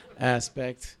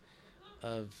aspect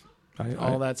of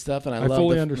all that stuff. And I love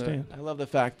fully understand. I love the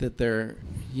fact that they're,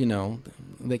 you know,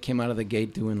 they came out of the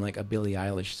gate doing like a Billie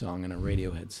Eilish song and a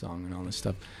Radiohead song and all this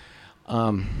stuff.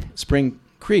 Spring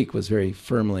Creek was very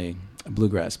firmly a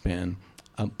bluegrass band.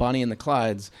 Bonnie and the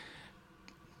Clydes,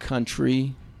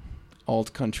 country,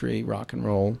 alt country, rock and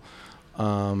roll.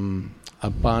 A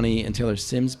Bonnie and Taylor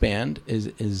Sims band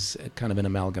is kind of an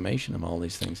amalgamation of all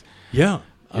these things. Yeah,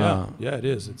 it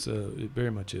is. It very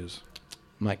much is.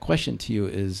 My question to you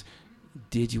is,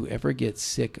 did you ever get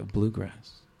sick of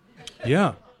bluegrass?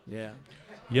 Yeah. Yeah.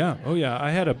 Yeah. Oh yeah.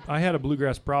 I had a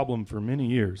bluegrass problem for many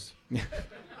years.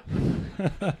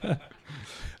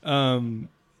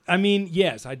 I mean,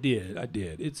 yes, I did.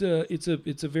 It's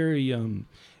a very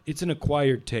it's an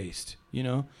acquired taste, you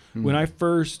know. Mm-hmm. When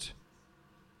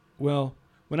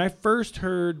I first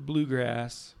heard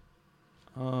bluegrass,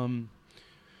 one,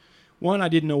 I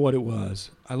didn't know what it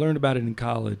was. I learned about it in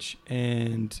college,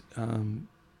 and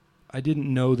I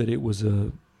didn't know that it was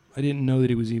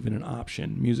even an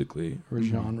option musically or a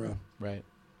genre. Right.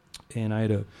 And I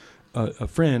had a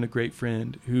great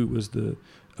friend, who was the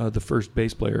first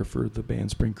bass player for the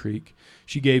band Spring Creek.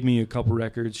 She gave me a couple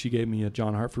records. She gave me a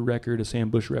John Hartford record, a Sam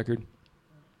Bush record,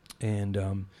 and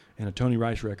a Tony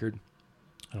Rice record,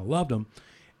 and I loved them.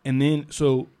 And then,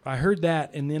 so I heard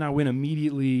that, and then I went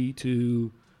immediately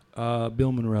to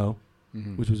Bill Monroe,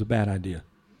 which was a bad idea.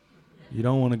 You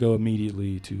don't want to go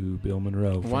immediately to Bill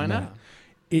Monroe. Why not?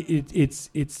 It's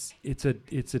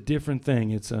a different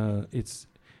thing.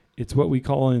 It's what we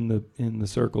call in the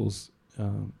circles.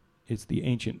 It's the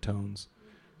ancient tones,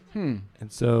 and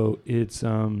so it's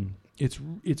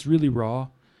really raw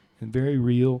and very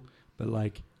real. But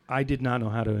like, I did not know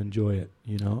how to enjoy it.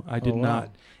 You know, I did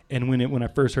not. And when I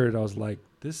first heard it, I was like,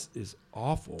 "This is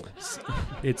awful."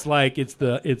 It's like it's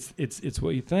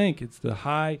what you think. It's the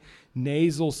high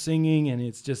nasal singing, and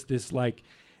it's just this like,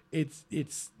 it's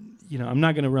you know, I'm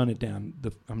not going to run it down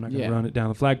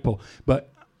the flagpole,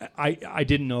 but I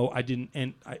didn't know.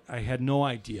 I had no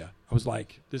idea. I was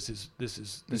like, this is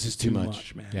too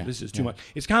much, man. Yeah. This is too much.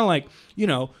 It's kind of like, you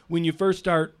know, when you first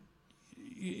start,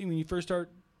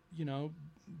 you know,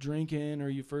 drinking, or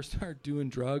you first start doing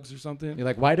drugs or something. You're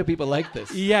like, why do people like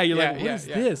this? Yeah, you're like, what is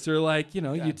this? Or like, you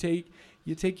know, you take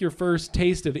your first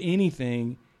taste of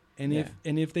anything, and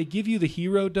if they give you the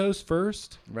hero dose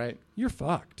first, right, you're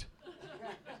fucked.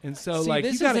 And so, like,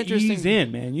 you got to ease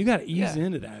in, man. You got to ease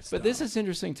into that stuff. But this is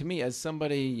interesting to me as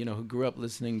somebody, you know, who grew up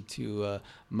listening to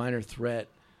Minor Threat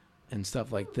and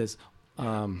stuff like this.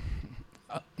 When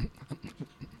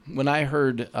I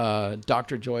heard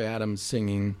Dr. Joy Adams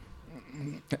singing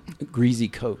Greasy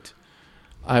Coat,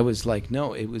 I was like,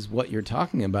 no, it was what you're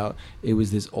talking about. It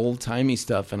was this old-timey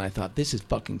stuff, and I thought, this is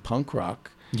fucking punk rock.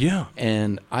 Yeah.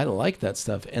 And I like that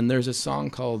stuff. And there's a song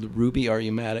called Ruby, Are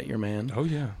You Mad at Your Man? Oh,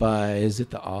 yeah. By, is it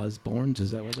the Osbournes?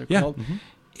 Is that what they're called? Mm-hmm.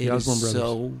 It is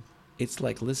so, it's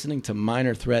like listening to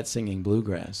Minor Threat singing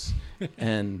bluegrass.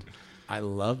 And I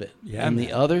love it. Yeah, and man.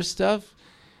 the other stuff,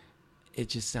 it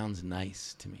just sounds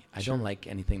nice to me. I don't like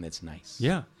anything that's nice.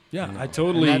 Yeah. Yeah, you know? I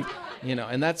totally...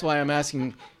 And that's why I'm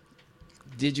asking,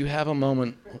 did you have a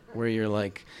moment where you're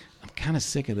like, I'm kind of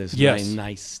sick of this really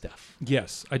nice stuff?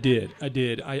 Yes, I did.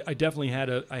 I definitely had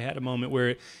a moment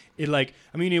where it like,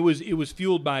 I mean, it was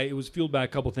fueled by a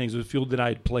couple things. It was fueled that I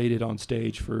had played it on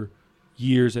stage for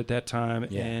years at that time,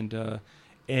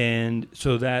 and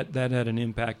so that had an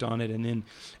impact on it. And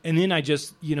then I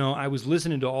just, you know, I was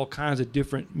listening to all kinds of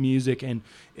different music, and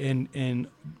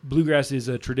bluegrass is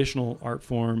a traditional art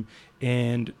form,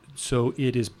 and so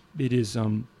it is.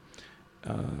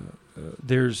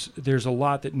 There's a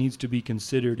lot that needs to be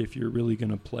considered if you're really going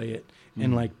to play it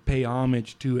and like pay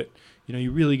homage to it. You know,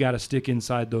 you really got to stick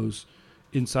inside those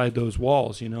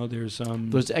walls. You know, there's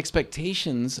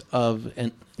expectations of,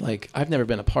 and like, I've never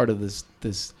been a part of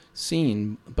this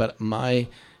scene, but my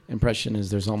impression is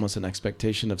there's almost an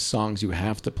expectation of songs you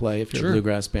have to play if you're a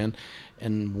bluegrass band,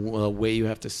 and a way you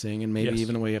have to sing, and maybe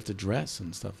even a way you have to dress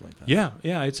and stuff like that. Yeah.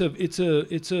 It's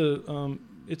a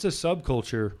it's a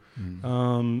subculture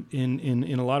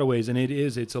in a lot of ways, and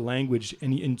it's a language,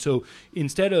 and so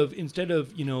instead of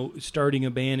starting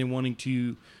a band and wanting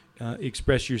to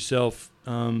express yourself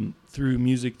through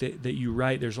music that you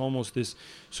write, there's almost this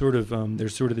sort of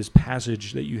this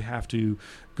passage that you have to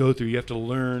go through. You have to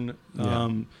learn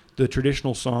the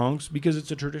traditional songs, because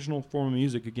it's a traditional form of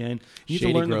music. Again, you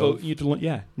have to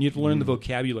learn the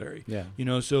vocabulary. Yeah.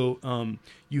 So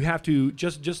you have to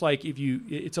just like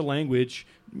it's a language.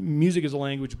 Music is a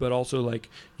language, but also like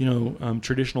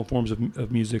traditional forms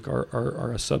of music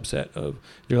are a subset of.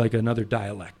 They're like another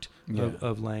dialect.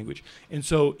 Of language. And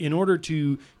so in order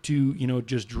to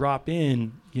just drop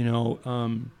in,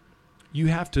 you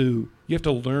have to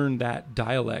learn that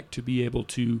dialect to be able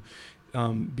to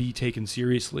be taken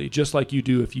seriously, just like you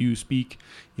do if you speak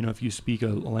a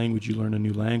language, you learn a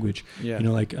new language.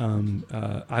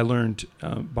 I learned,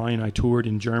 Bonnie and I toured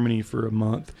in Germany for a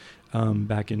month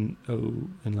back in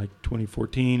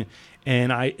 2014,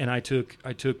 and I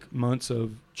took months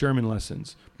of German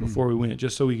lessons before we went,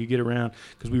 just so we could get around,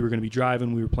 because we were going to be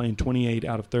driving. We were playing 28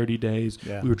 out of 30 days.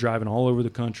 We were driving all over the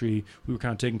country. We were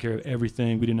kind of taking care of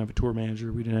everything. We didn't have a tour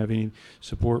manager. We didn't have any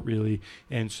support really,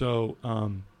 and so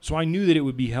I knew that it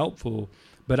would be helpful.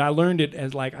 But I learned it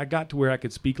as I got to where I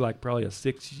could speak like probably a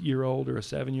 6-year-old or a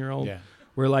 7-year-old. Yeah.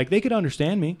 Where they could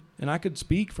understand me and I could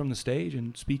speak from the stage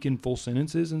and speak in full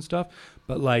sentences and stuff,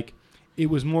 but it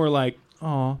was more like,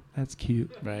 oh, that's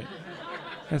cute, Right.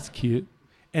 that's cute,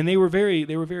 and they were very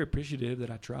appreciative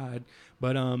that I tried,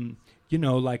 but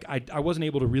I wasn't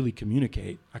able to really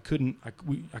communicate. I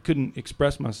couldn't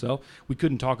express myself. We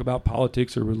couldn't talk about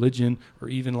politics or religion or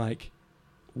even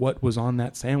what was on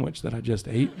that sandwich that I just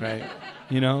ate. Right.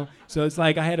 So it's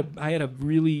I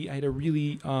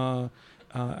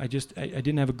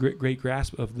didn't have a great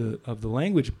grasp of the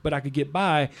language, but I could get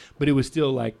by. But it was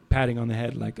still patting on the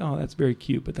head, oh, that's very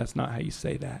cute, but that's not how you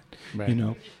say that,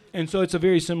 Right. And so it's a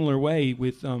very similar way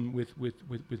with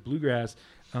bluegrass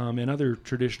and other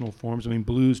traditional forms. I mean,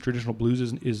 traditional blues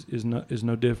is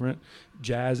no different.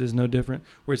 Jazz is no different.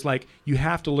 Where it's you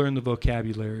have to learn the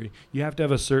vocabulary. You have to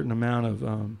have a certain amount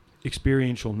of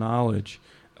experiential knowledge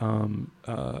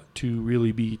to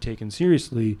really be taken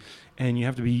seriously, and you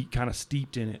have to be kind of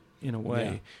steeped in it in a way.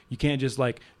 Yeah. You can't just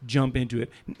jump into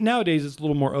it. Nowadays it's a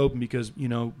little more open because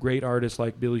great artists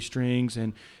like Billy Strings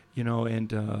and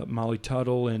Molly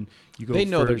Tuttle, and you go. They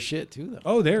know their shit too,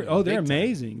 though. They're Big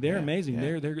amazing. time. They're Yeah, amazing.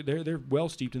 yeah. They're well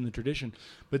steeped in the tradition,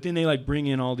 but then they bring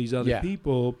in all these other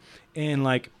people, and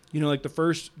the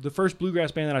first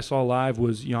bluegrass band that I saw live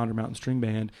was Yonder Mountain String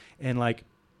Band, and I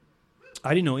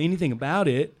didn't know anything about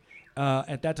it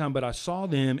at that time, but I saw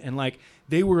them, and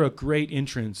they were a great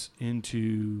entrance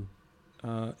into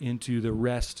the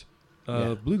rest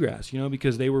of bluegrass,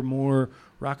 because they were more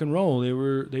rock and roll. They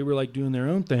were doing their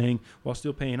own thing while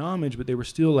still paying homage, but they were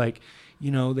still they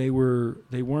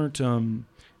weren't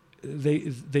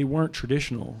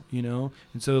traditional, and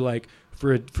so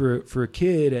for a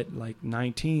kid at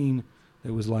 19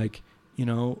 that was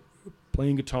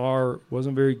playing guitar,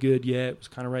 wasn't very good yet, was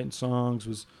kind of writing songs,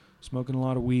 was smoking a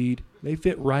lot of weed, they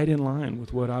fit right in line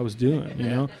with what I was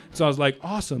doing, So I was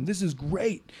awesome, this is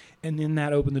great. And then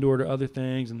that opened the door to other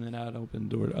things, and then that opened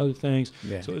the door to other things.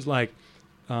 Yeah. So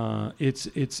it's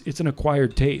it's an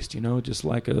acquired taste, just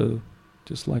like a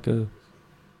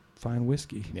fine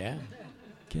whiskey. Yeah.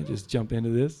 Can't just jump into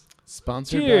this.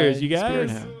 Sponsored Cheers, by you guys. Spirit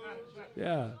Hound.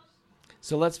 Yeah.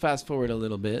 So let's fast forward a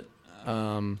little bit.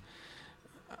 The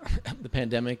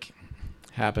pandemic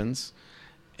happens,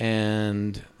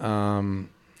 and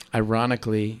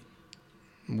ironically,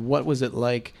 what was it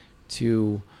like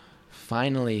to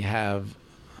finally have,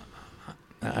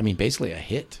 basically a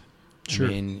hit? Sure.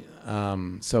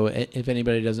 So if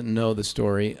anybody doesn't know the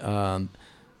story, Bonnie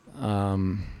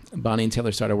and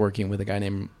Taylor started working with a guy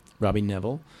named Robbie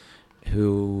Neville,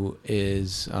 who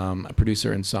is a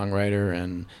producer and songwriter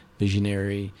and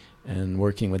visionary, and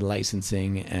working with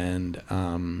licensing, and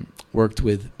worked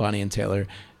with Bonnie and Taylor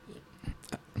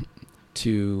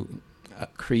to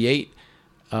create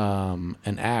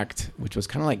an act which was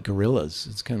kind of like Gorillaz.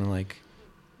 It's kind of like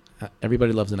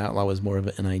Everybody Loves an Outlaw was more of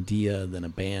an idea than a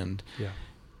band. Yeah.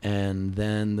 And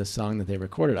then the song that they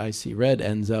recorded, I See Red,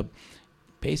 ends up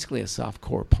basically a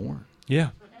softcore porn. Yeah.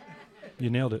 You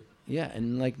nailed it. Yeah,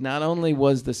 and not only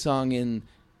was the song in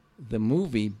the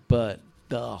movie, but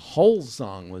the whole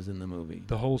song was in the movie.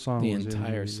 The whole song The was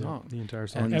entire in song. The entire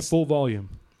song. And At full volume.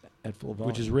 At full volume.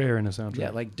 Which is rare in a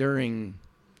soundtrack. Yeah,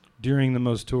 during the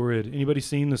most torrid. Anybody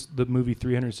seen the movie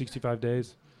 365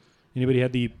 Days? Anybody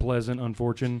had the pleasant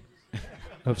unfortune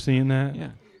of seeing that? Yeah.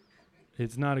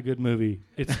 It's not a good movie.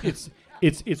 It's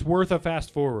it's worth a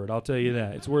fast forward. I'll tell you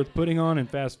that. It's worth putting on and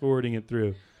fast forwarding it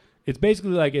through. It's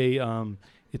basically like if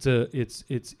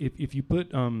you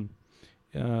put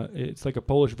it's like a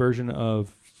Polish version of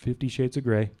 50 Shades of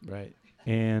Grey, Right.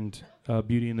 and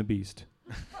Beauty and the Beast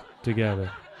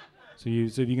together. So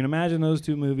if you can imagine those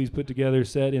two movies put together,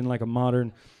 set in like a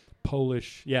modern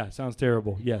Polish. Yeah, it sounds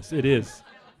terrible. Yes, it is.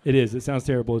 It is. It sounds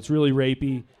terrible. It's really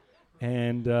rapey,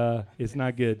 and it's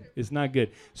not good. It's not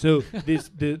good. So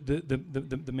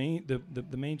the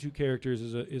main two characters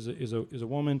is a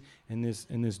woman and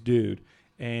this dude,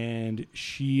 and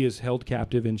she is held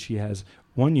captive, and she has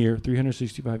 1 year,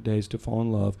 365 days to fall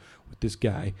in love with this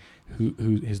guy, who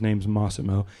his name's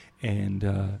Massimo, and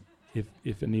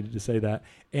if I needed to say that,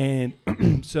 and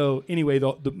so anyway,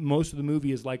 the most of the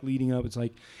movie is like leading up. It's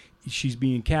like she's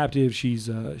being captive. She's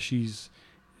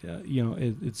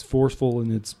it's forceful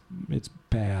and it's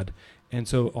bad, and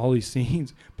so all these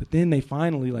scenes. But then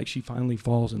she finally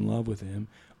falls in love with him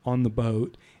on the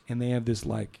boat, and they have this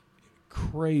like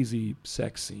crazy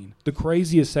sex scene, the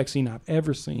craziest sex scene I've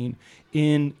ever seen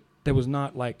that was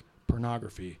not like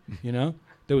pornography, that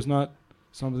was not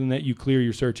something that you clear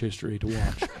your search history to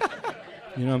watch.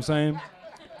 You know what I'm saying?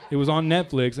 It was on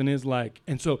Netflix, and it's like,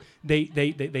 and so they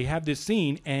have this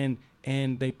scene, and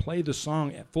they play the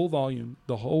song at full volume,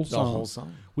 the whole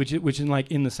song, which in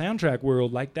like in the soundtrack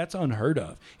world, like that's unheard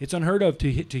of. It's unheard of to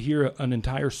hear an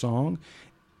entire song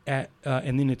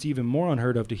and then it's even more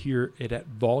unheard of to hear it at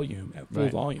full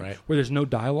volume, where there's no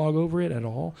dialogue over it at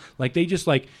all. Like they just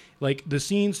like the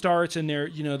scene starts, and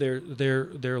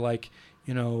they're like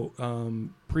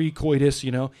pre-coitus,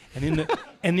 and then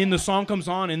and then the song comes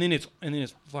on, and then it's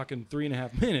fucking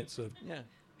 3.5 minutes of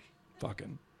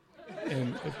fucking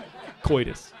and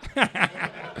coitus.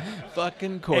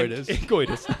 Fucking coitus. And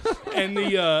coitus.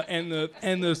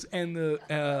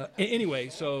 Anyway,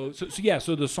 so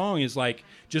the song is like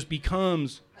just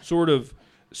becomes sort of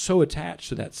so attached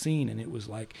to that scene, and it was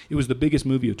the biggest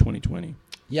movie of 2020.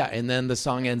 Yeah, and then the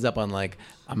song ends up on like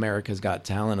America's Got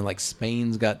Talent and like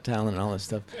Spain's Got Talent and all this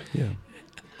stuff. Yeah.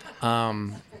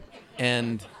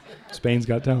 And Spain's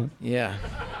Got Talent. Yeah.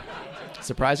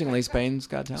 Surprisingly, Spain's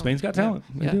Got Talent. Spain's Got Talent.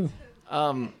 Yeah. They do.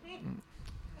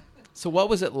 So what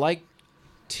was it like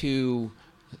to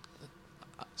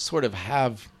sort of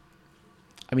have,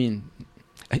 I mean,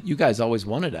 you guys always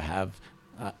wanted to have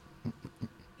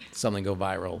something go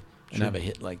viral and have a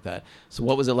hit like that. So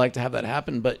what was it like to have that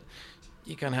happen? But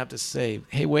you kind of have to say,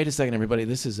 hey, wait a second, everybody,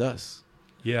 this is us.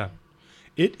 Yeah.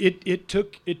 It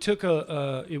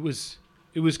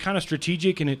was kind of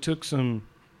strategic, and it took some,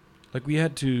 like we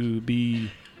had to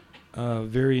be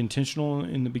very intentional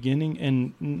in the beginning,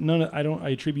 and I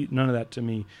attribute none of that to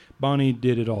me. Bonnie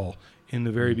did it all in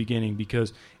the very beginning,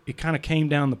 because it kind of came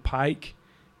down the pike,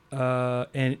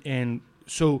 and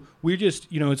so we're just,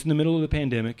 it's in the middle of the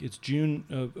pandemic. It's June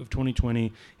of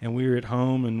 2020, and we're at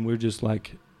home, and we're just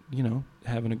like,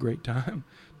 having a great time,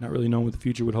 not really knowing what the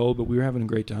future would hold, but we were having a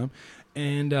great time,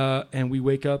 and we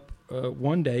wake up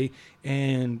one day,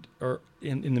 or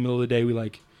in the middle of the day,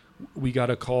 we got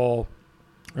a call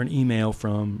or an email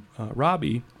from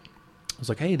Robbie. I was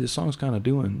like, hey, this song's kind of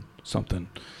doing something.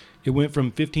 It went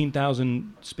from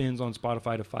 15,000 spins on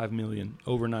Spotify to 5 million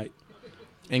overnight.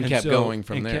 And kept going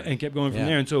from there. And kept going from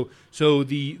there. And so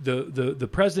the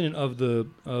president of the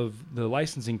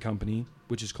licensing company,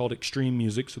 which is called Extreme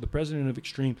Music, so the president of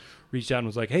Extreme reached out and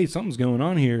was like, hey, something's going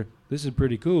on here. This is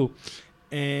pretty cool.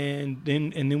 And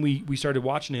then we started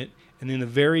watching it. And then the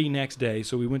very next day,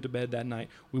 so we went to bed that night,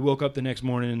 we woke up the next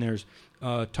morning, and there's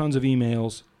tons of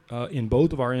emails in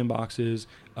both of our inboxes.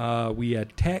 We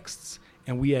had texts,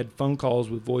 and we had phone calls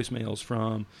with voicemails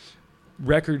from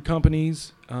record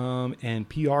companies and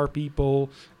PR people,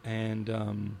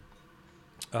 and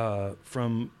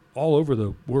from all over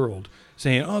the world,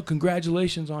 saying, "Oh,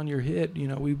 congratulations on your hit!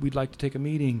 We'd like to take a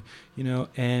meeting."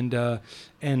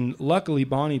 And luckily,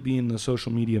 Bonnie, being the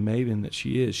social media maven that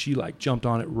she is, she jumped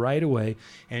on it right away,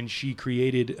 and she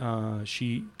created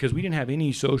because we didn't have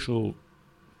any social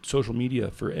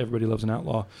media for Everybody Loves an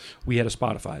Outlaw. We had a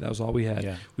Spotify. That was all we had.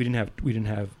 Yeah. We didn't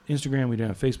have Instagram. We didn't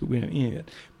have Facebook. We didn't have any of it.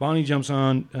 Bonnie jumps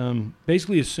on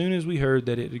basically as soon as we heard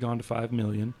that it had gone to 5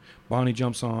 million. Bonnie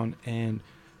jumps on and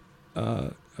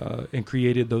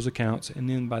created those accounts. And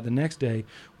then by the next day,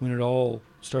 when it all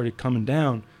started coming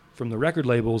down from the record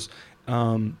labels,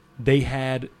 they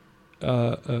had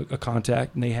a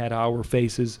contact, and they had our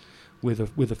faces with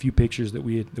a few pictures that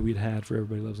we'd had for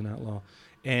Everybody Loves an Outlaw.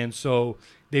 And so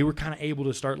they were kind of able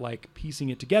to start piecing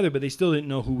it together, but they still didn't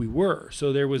know who we were.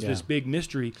 So there was this big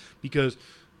mystery, because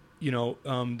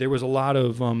there was a lot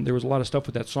of stuff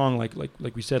with that song,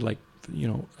 like we said,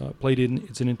 played in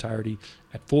its entirety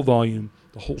at full volume,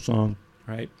 the whole song,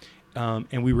 right?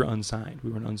 And we were unsigned.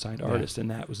 We were an unsigned artist,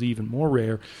 and that was even more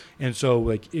rare. And so,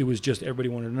 like, it was just everybody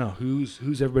wanted to know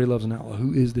who's Everybody Loves an Outlaw.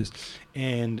 Who is this?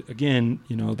 And again,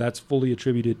 that's fully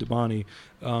attributed to Bonnie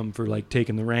for like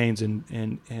taking the reins and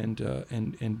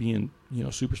being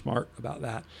super smart about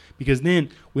that. Because then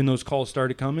when those calls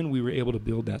started coming, we were able to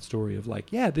build that story of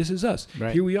like, yeah, this is us.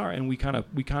 Right. Here we are, and we kind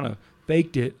of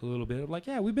faked it a little bit of like,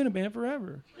 yeah, we've been a band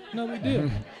forever. No big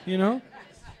deal,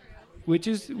 Which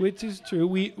is true.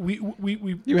 We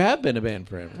You have been a band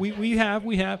forever. We have.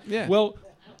 Yeah. Well,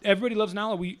 Everybody Loves an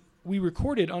Outlaw. We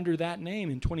recorded under that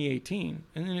name in 2018,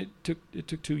 and then it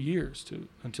took 2 years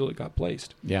until it got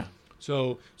placed. Yeah.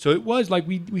 So it was like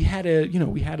we had a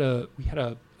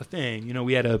thing.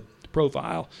 We had a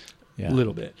profile a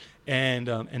little bit, and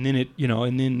then it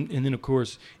and then of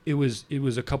course it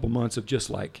was a couple months of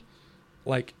just like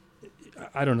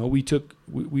I don't know.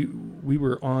 We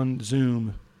were on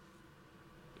Zoom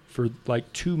for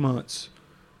like 2 months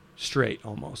straight,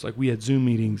 almost. Like we had Zoom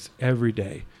meetings every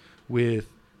day with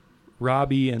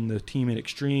Robbie and the team at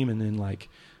Extreme, and then like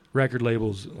record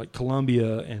labels like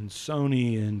Columbia and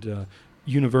Sony and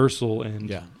Universal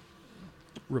and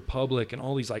Republic and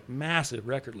all these like massive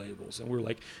record labels, and we're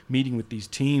like meeting with these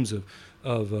teams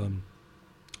of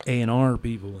A&R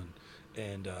people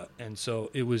and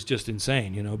so it was just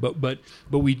insane, But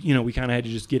we we kind of had to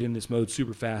just get in this mode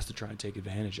super fast to try and take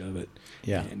advantage of it.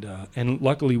 Yeah. And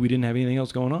luckily we didn't have anything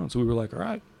else going on, so we were like, all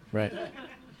right,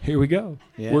 here we go.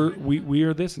 Yeah. We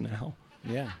are this now.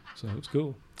 Yeah. So it's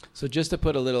cool. So just to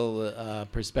put a little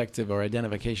perspective or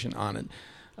identification on it,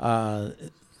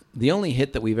 the only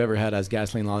hit that we've ever had as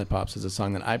Gasoline Lollipops is a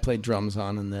song that I played drums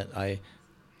on and that I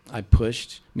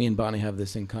pushed. Me and Bonnie have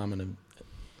this in common of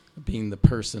being the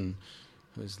person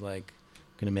who's like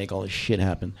going to make all this shit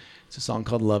happen. It's a song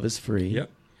called Love is Free. Yep.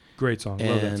 Great song.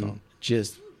 Love that song. And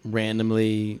just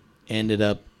randomly ended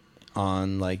up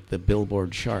on like the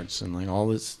Billboard charts and like all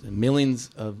this millions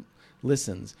of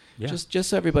listens. Yeah. Just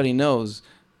so everybody knows,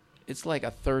 it's like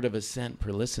 1/3 of a cent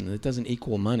per listen. It doesn't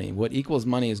equal money. What equals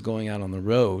money is going out on the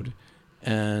road.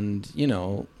 And,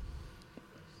 me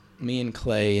and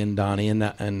Clay and Donnie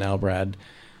and now Brad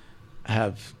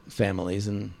have families,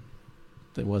 and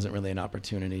there wasn't really an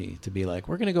opportunity to be like,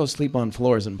 we're going to go sleep on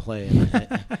floors and play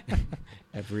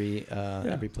every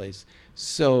place.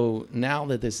 So now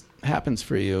that this happens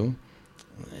for you,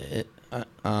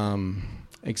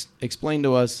 explain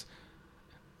to us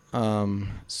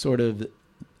sort of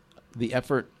the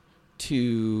effort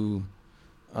to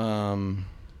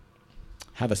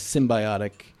have a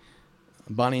symbiotic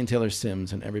Bonnie and Taylor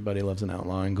Sims and Everybody Loves an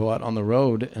Outlaw and go out on the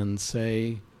road and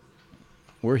say,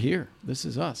 we're here. This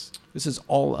is us. This is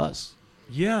all us.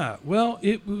 Yeah. Well,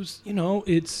 it was,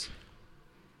 it's,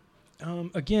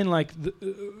 again, like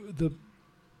the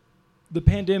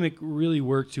pandemic really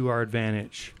worked to our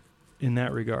advantage in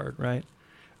that regard, right?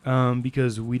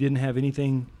 Because we didn't have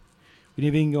anything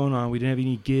going on. We didn't have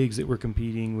any gigs that were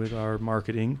competing with our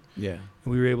marketing. Yeah.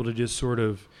 And we were able to just sort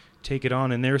of take it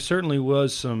on. And there certainly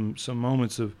was some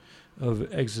moments of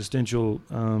existential,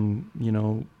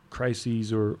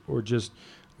 crises or just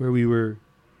where we were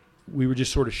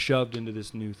just sort of shoved into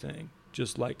this new thing,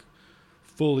 just like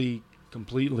fully,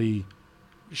 completely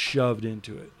shoved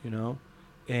into it,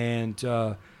 and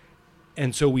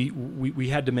so we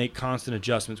had to make constant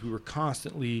adjustments. We were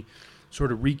constantly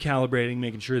sort of recalibrating,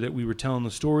 making sure that we were telling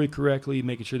the story correctly,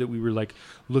 making sure that we were like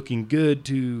looking good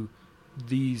to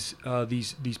these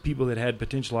people that had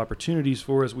potential opportunities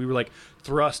for us. We were like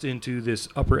thrust into this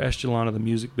upper echelon of the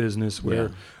music business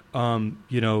where,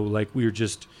 like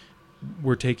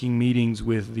we're taking meetings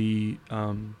with the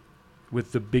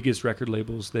biggest record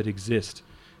labels that exist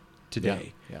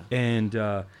today. Yeah. And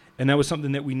that was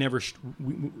something that we never,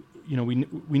 we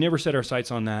never set our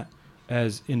sights on that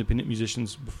as independent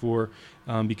musicians before,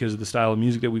 because of the style of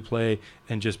music that we play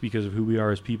and just because of who we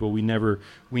are as people. We never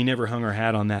hung our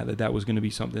hat on that was going to be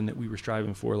something that we were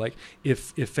striving for. Like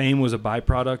if fame was a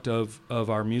byproduct of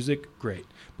our music, great.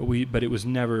 But it was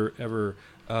never ever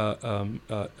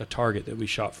a target that we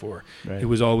shot for. Right. It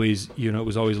was always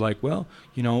like, well,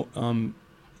 in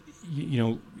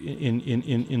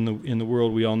the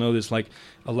world, we all know this, like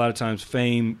a lot of times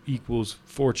fame equals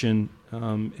fortune.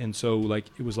 And so like,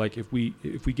 it was like, if we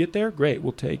get there, great,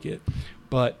 we'll take it.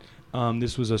 But,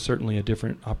 this was certainly a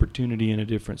different opportunity and a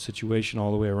different situation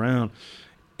all the way around.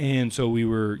 And so we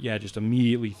were, just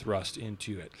immediately thrust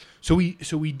into it. So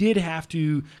we did have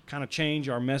to kind of change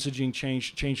our messaging,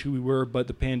 change who we were. But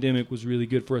the pandemic was really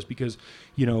good for us because,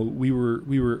 we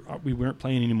weren't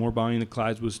playing anymore. Bonnie and the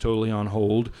Clydes was totally on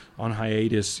hold, on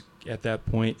hiatus at that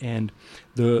point. And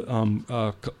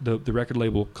the record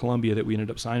label Columbia that we ended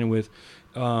up signing with,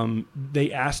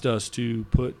 they asked us to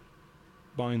put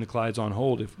Bonnie and the Clydes on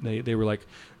hold. If they were like,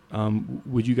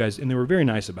 would you guys? And they were very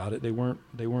nice about it. They weren't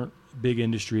big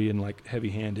industry and like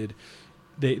heavy-handed.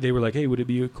 They were like, hey, would it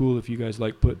be cool if you guys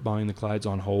like put Bonnie and the Clydes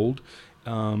on hold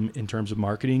in terms of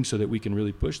marketing so that we can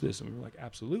really push this? And we were like,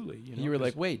 absolutely. You were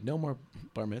like, wait, no more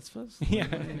bar mitzvahs? Yeah,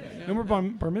 no more bar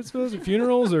mitzvahs or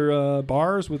funerals or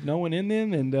bars with no one in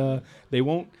them, and they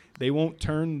won't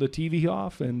turn the TV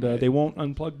off, and they won't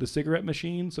unplug the cigarette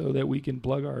machine so that we can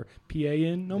plug our PA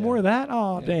in. No more of that.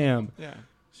 Oh, damn. Yeah.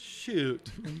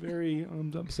 Shoot,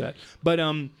 I'm upset. But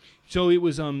so it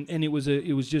was and it was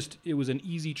an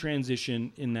easy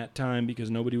transition in that time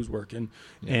because nobody was working,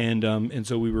 and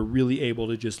so we were really able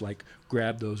to just like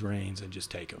grab those reins and just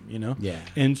take them, Yeah.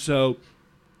 And so,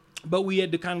 but we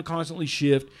had to kind of constantly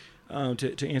shift.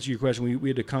 To answer your question, we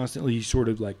had to constantly sort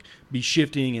of like be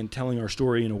shifting and telling our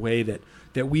story in a way that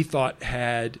we thought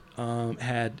had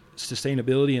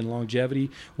sustainability and longevity,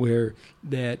 where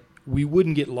that we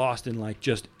wouldn't get lost in like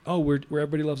just, we're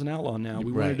Everybody Loves an Outlaw now.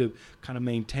 We wanted to kind of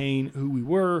maintain who we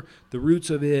were, the roots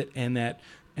of it, and that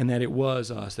it was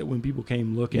us, that when people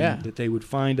came looking, that they would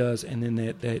find us, and then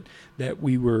that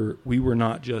we were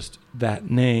not just that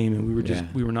name, and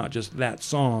we were not just that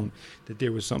song, that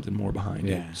there was something more behind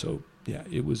it. So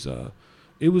it was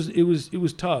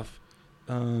tough.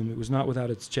 It was not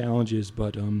without its challenges,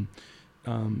 but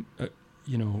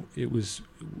it was,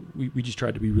 we just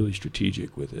tried to be really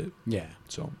strategic with it. Yeah.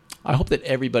 So I hope that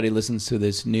everybody listens to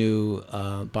this new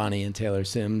Bonnie and Taylor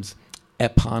Sims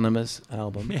eponymous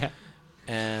album. Yeah.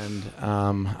 And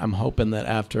I'm hoping that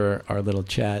after our little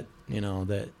chat,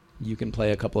 that you can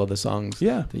play a couple of the songs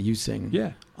that you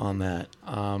sing on that.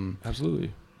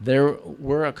 Absolutely. There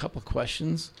were a couple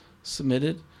questions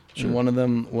submitted. Sure. And one of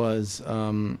them was,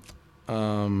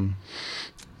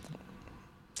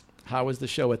 how was the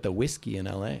show at the Whiskey in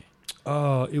L.A.?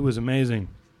 Oh, it was amazing.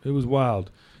 It was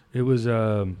wild. It was,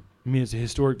 it's a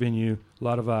historic venue, a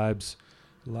lot of vibes,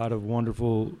 a lot of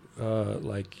wonderful,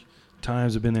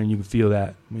 times have been there, and you can feel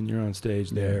that when you're on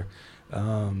stage there.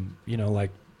 For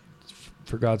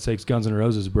God's sakes, Guns N'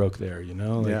 Roses broke there,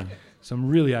 Some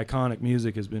really iconic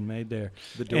music has been made there.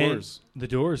 The Doors. And the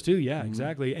Doors too,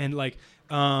 exactly. And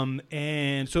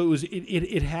and so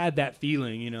it had that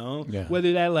feeling,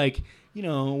 whether that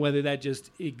whether that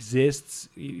just exists.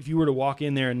 If you were to walk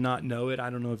in there and not know it, I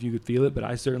don't know if you could feel it, but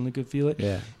I certainly could feel it.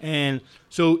 Yeah. And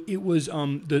so it was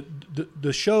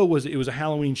the show was a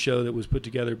Halloween show that was put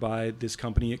together by this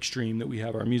company Extreme that we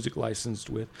have our music licensed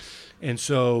with. And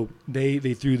so they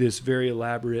threw this very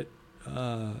elaborate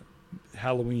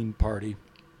Halloween party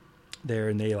there,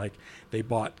 and they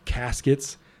bought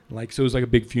caskets. So it was like a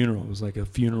big funeral. It was like a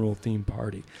funeral themed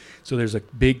party. So there's a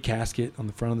big casket on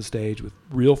the front of the stage with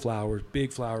real flowers,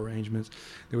 big flower arrangements.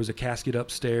 There was a casket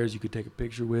upstairs you could take a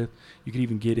picture with. You could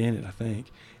even get in it, I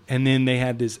think. And then they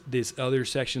had this other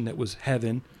section that was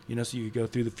heaven, so you could go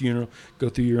through the funeral, go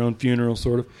through your own funeral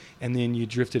sort of, and then you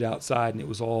drifted outside, and it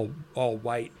was all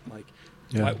white,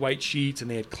 white sheets, and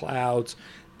they had clouds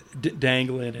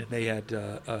dangling, and they had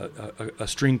a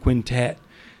string quintet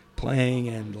playing,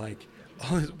 and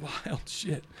all this wild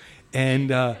shit. And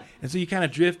so you kind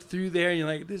of drift through there, and you're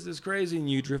like, this is crazy, and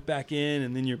you drift back in,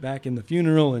 and then you're back in the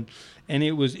funeral, and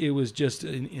it was just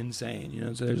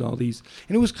insane, so there's all these,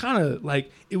 and it was kind of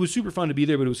it was super fun to be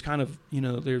there, but it was kind of,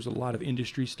 there's a lot of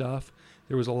industry stuff.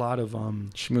 There was a lot of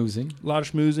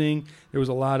schmoozing. There was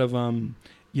a lot of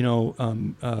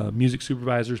music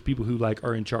supervisors, people who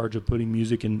are in charge of putting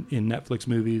music in Netflix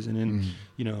movies and in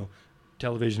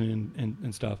television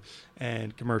and stuff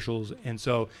and commercials, and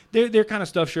so they're kind of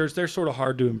stuffed shirts. They're sort of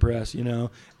hard to impress, and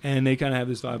they kind of have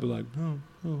this vibe of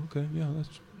oh okay, yeah,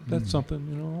 that's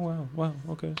something, wow,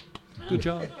 okay, good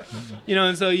job,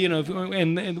 and so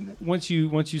and once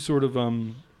you sort of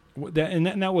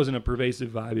that wasn't a pervasive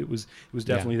vibe. It was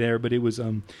definitely there, but it was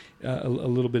a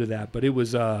little bit of that. But it was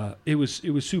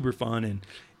super fun,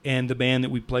 and the band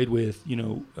that we played with,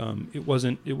 it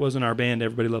wasn't our band,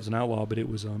 Everybody Loves an Outlaw, but it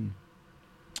was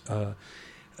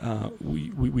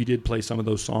we did play some of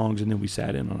those songs, and then we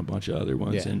sat in on a bunch of other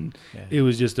ones, and it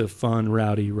was just a fun,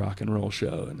 rowdy rock and roll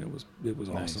show, and it was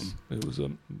nice. Awesome. It was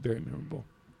very memorable.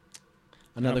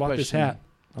 Another I bought question. This hat.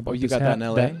 I bought you this got hat that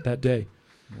in LA that day.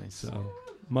 Nice. So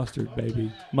mustard, baby,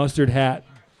 mustard hat.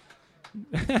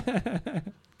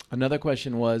 Another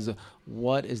question was,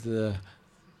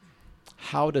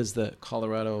 how does the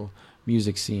Colorado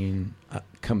music scene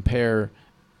compare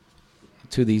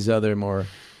to these other more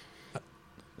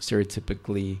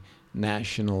stereotypically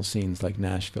national scenes like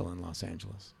Nashville and Los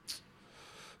Angeles?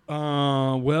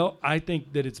 Well, I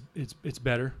think that it's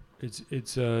better.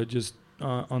 It's just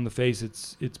on the face,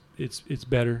 it's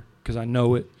better because I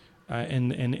know it,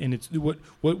 and it's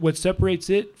what separates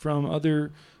it from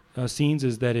other scenes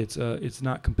is that it's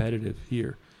not competitive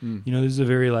here. You know, this is a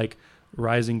very like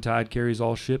rising tide carries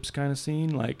all ships kind of scene.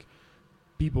 Like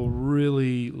people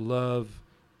really love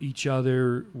each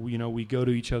other. You know, we go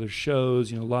to each other's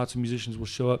shows. You know, lots of musicians will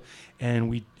show up, and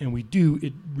we do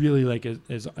it really like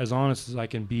as honest as I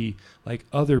can be. Like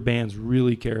other bands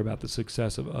really care about the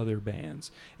success of other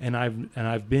bands, and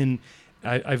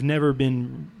I've never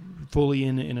been fully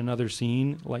in another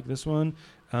scene like this one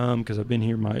because I've been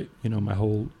here my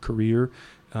whole career,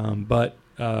 but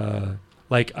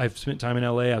like I've spent time in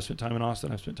LA, I've spent time in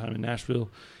Austin, I've spent time in Nashville,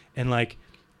 and like.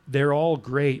 They're all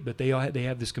great, but they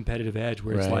have this competitive edge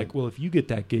where it's like, well, if you get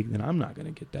that gig, then I'm not going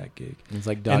to get that gig. It's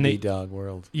like dog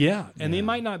world. Yeah, and they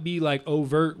might not be like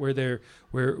overt where they're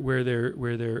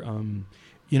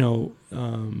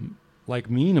like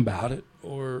mean about it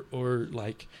or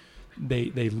like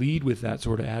they lead with that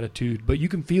sort of attitude, but you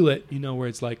can feel it, you know, where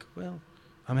it's like, well,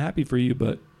 I'm happy for you,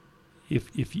 but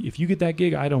if you get that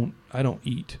gig, I don't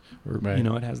eat, or you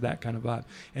know, it has that kind of vibe.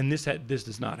 And this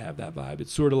does not have that vibe.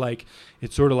 It's sort of like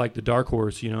the Dark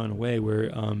Horse, you know, in a way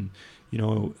where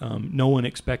no one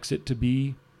expects it to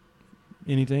be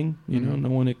anything. You know, no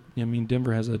one. I mean,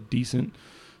 Denver has a decent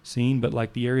scene, but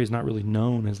like the area is not really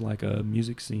known as like a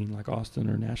music scene like Austin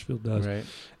or Nashville does. Right.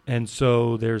 And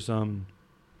so there's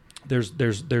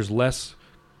less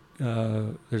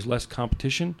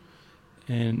competition.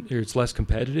 And it's less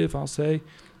competitive, I'll say,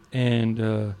 and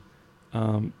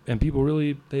people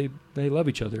really they love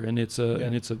each other, and it's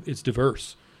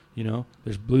diverse, you know.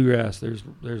 There's bluegrass, there's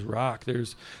rock,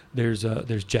 there's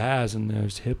jazz, and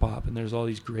there's hip hop, and there's all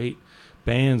these great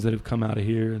bands that have come out of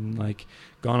here and like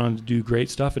gone on to do great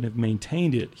stuff and have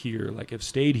maintained it here, like have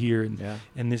stayed here,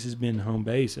 and this has been home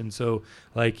base, and so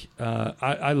like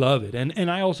I love it, and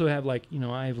I also have like, you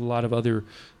know, I have a lot of other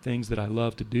things that I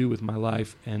love to do with my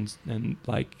life, and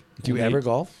like. Do you ever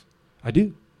golf? I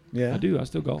do. Yeah, I do. I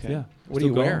still golf. Okay. Yeah. What do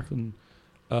you wear? And,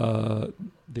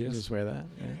 this. You just wear that.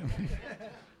 Yeah.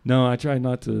 No, I try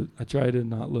to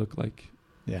not look like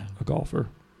a golfer.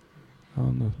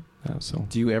 So.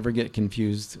 Do you ever get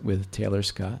confused with Taylor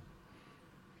Scott?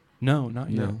 No, not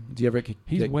yet. No. Do you ever?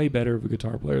 He's way better of a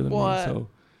guitar player than me.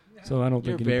 So I don't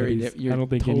think you're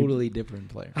a totally different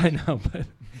player. I know, but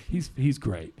he's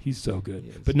great. He's so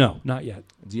good. But no, not yet.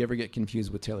 Do you ever get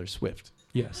confused with Taylor Swift?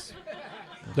 Yes,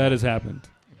 that has happened.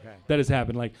 Okay. That has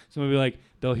happened. Like somebody will be like,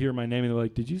 they'll hear my name and they're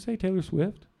like, "Did you say Taylor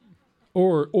Swift?"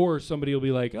 Or somebody will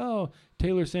be like, "Oh,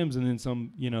 Taylor Sims," and then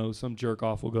some jerk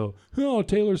off will go, "Oh,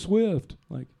 Taylor Swift."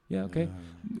 Like, yeah, okay.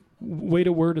 Way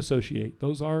to word associate.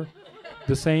 Those are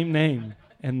the same name,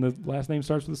 and the last name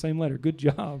starts with the same letter. Good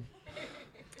job.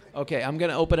 Okay, I'm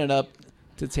going to open it up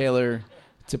to Taylor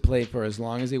to play for as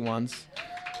long as he wants.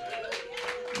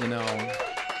 You know,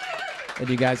 and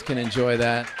you guys can enjoy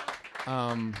that.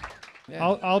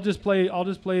 Yeah. I'll just play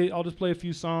a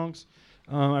few songs.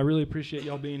 I really appreciate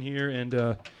y'all being here and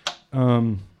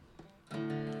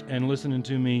listening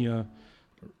to me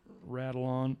rattle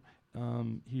on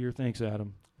here. Thanks,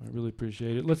 Adam. I really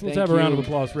appreciate it. Let's have a round of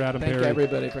applause for Adam Perry. Thank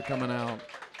everybody for coming out.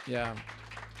 Yeah.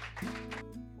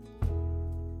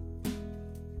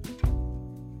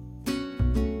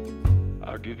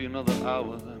 I'll give you another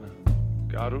hour, then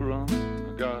I gotta run,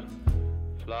 I gotta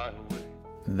fly away.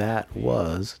 That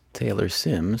was Taylor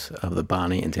Sims of the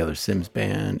Bonnie and Taylor Sims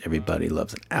Band. Everybody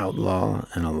Loves an Outlaw,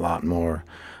 and a lot more.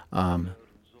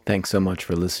 Thanks so much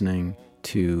for listening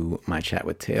to my chat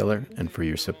with Taylor and for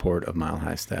your support of Mile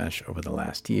High Stash over the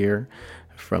last year.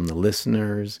 From the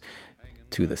listeners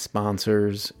to the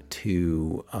sponsors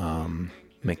to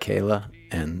Michaela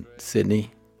and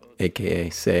Sydney, a.k.a.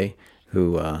 Say,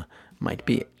 who might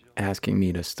be asking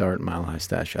me to start Mile High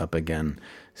Stash up again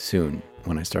soon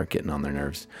when I start getting on their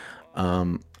nerves.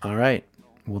 All right,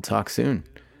 we'll talk soon.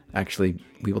 Actually,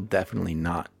 we will definitely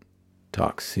not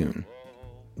talk soon,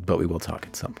 but we will talk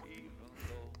at some point.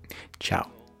 Ciao.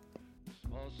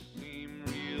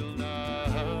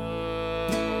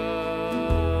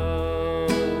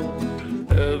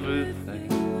 Everything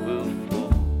will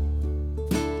fall.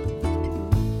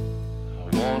 I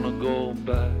wanna go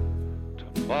back to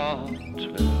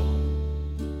Montreal.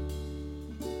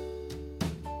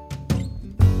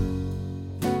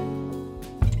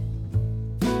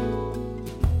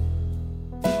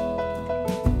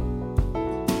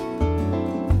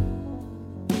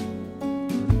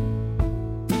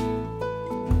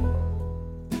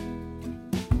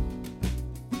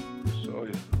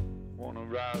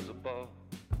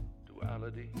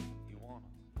 sensuality.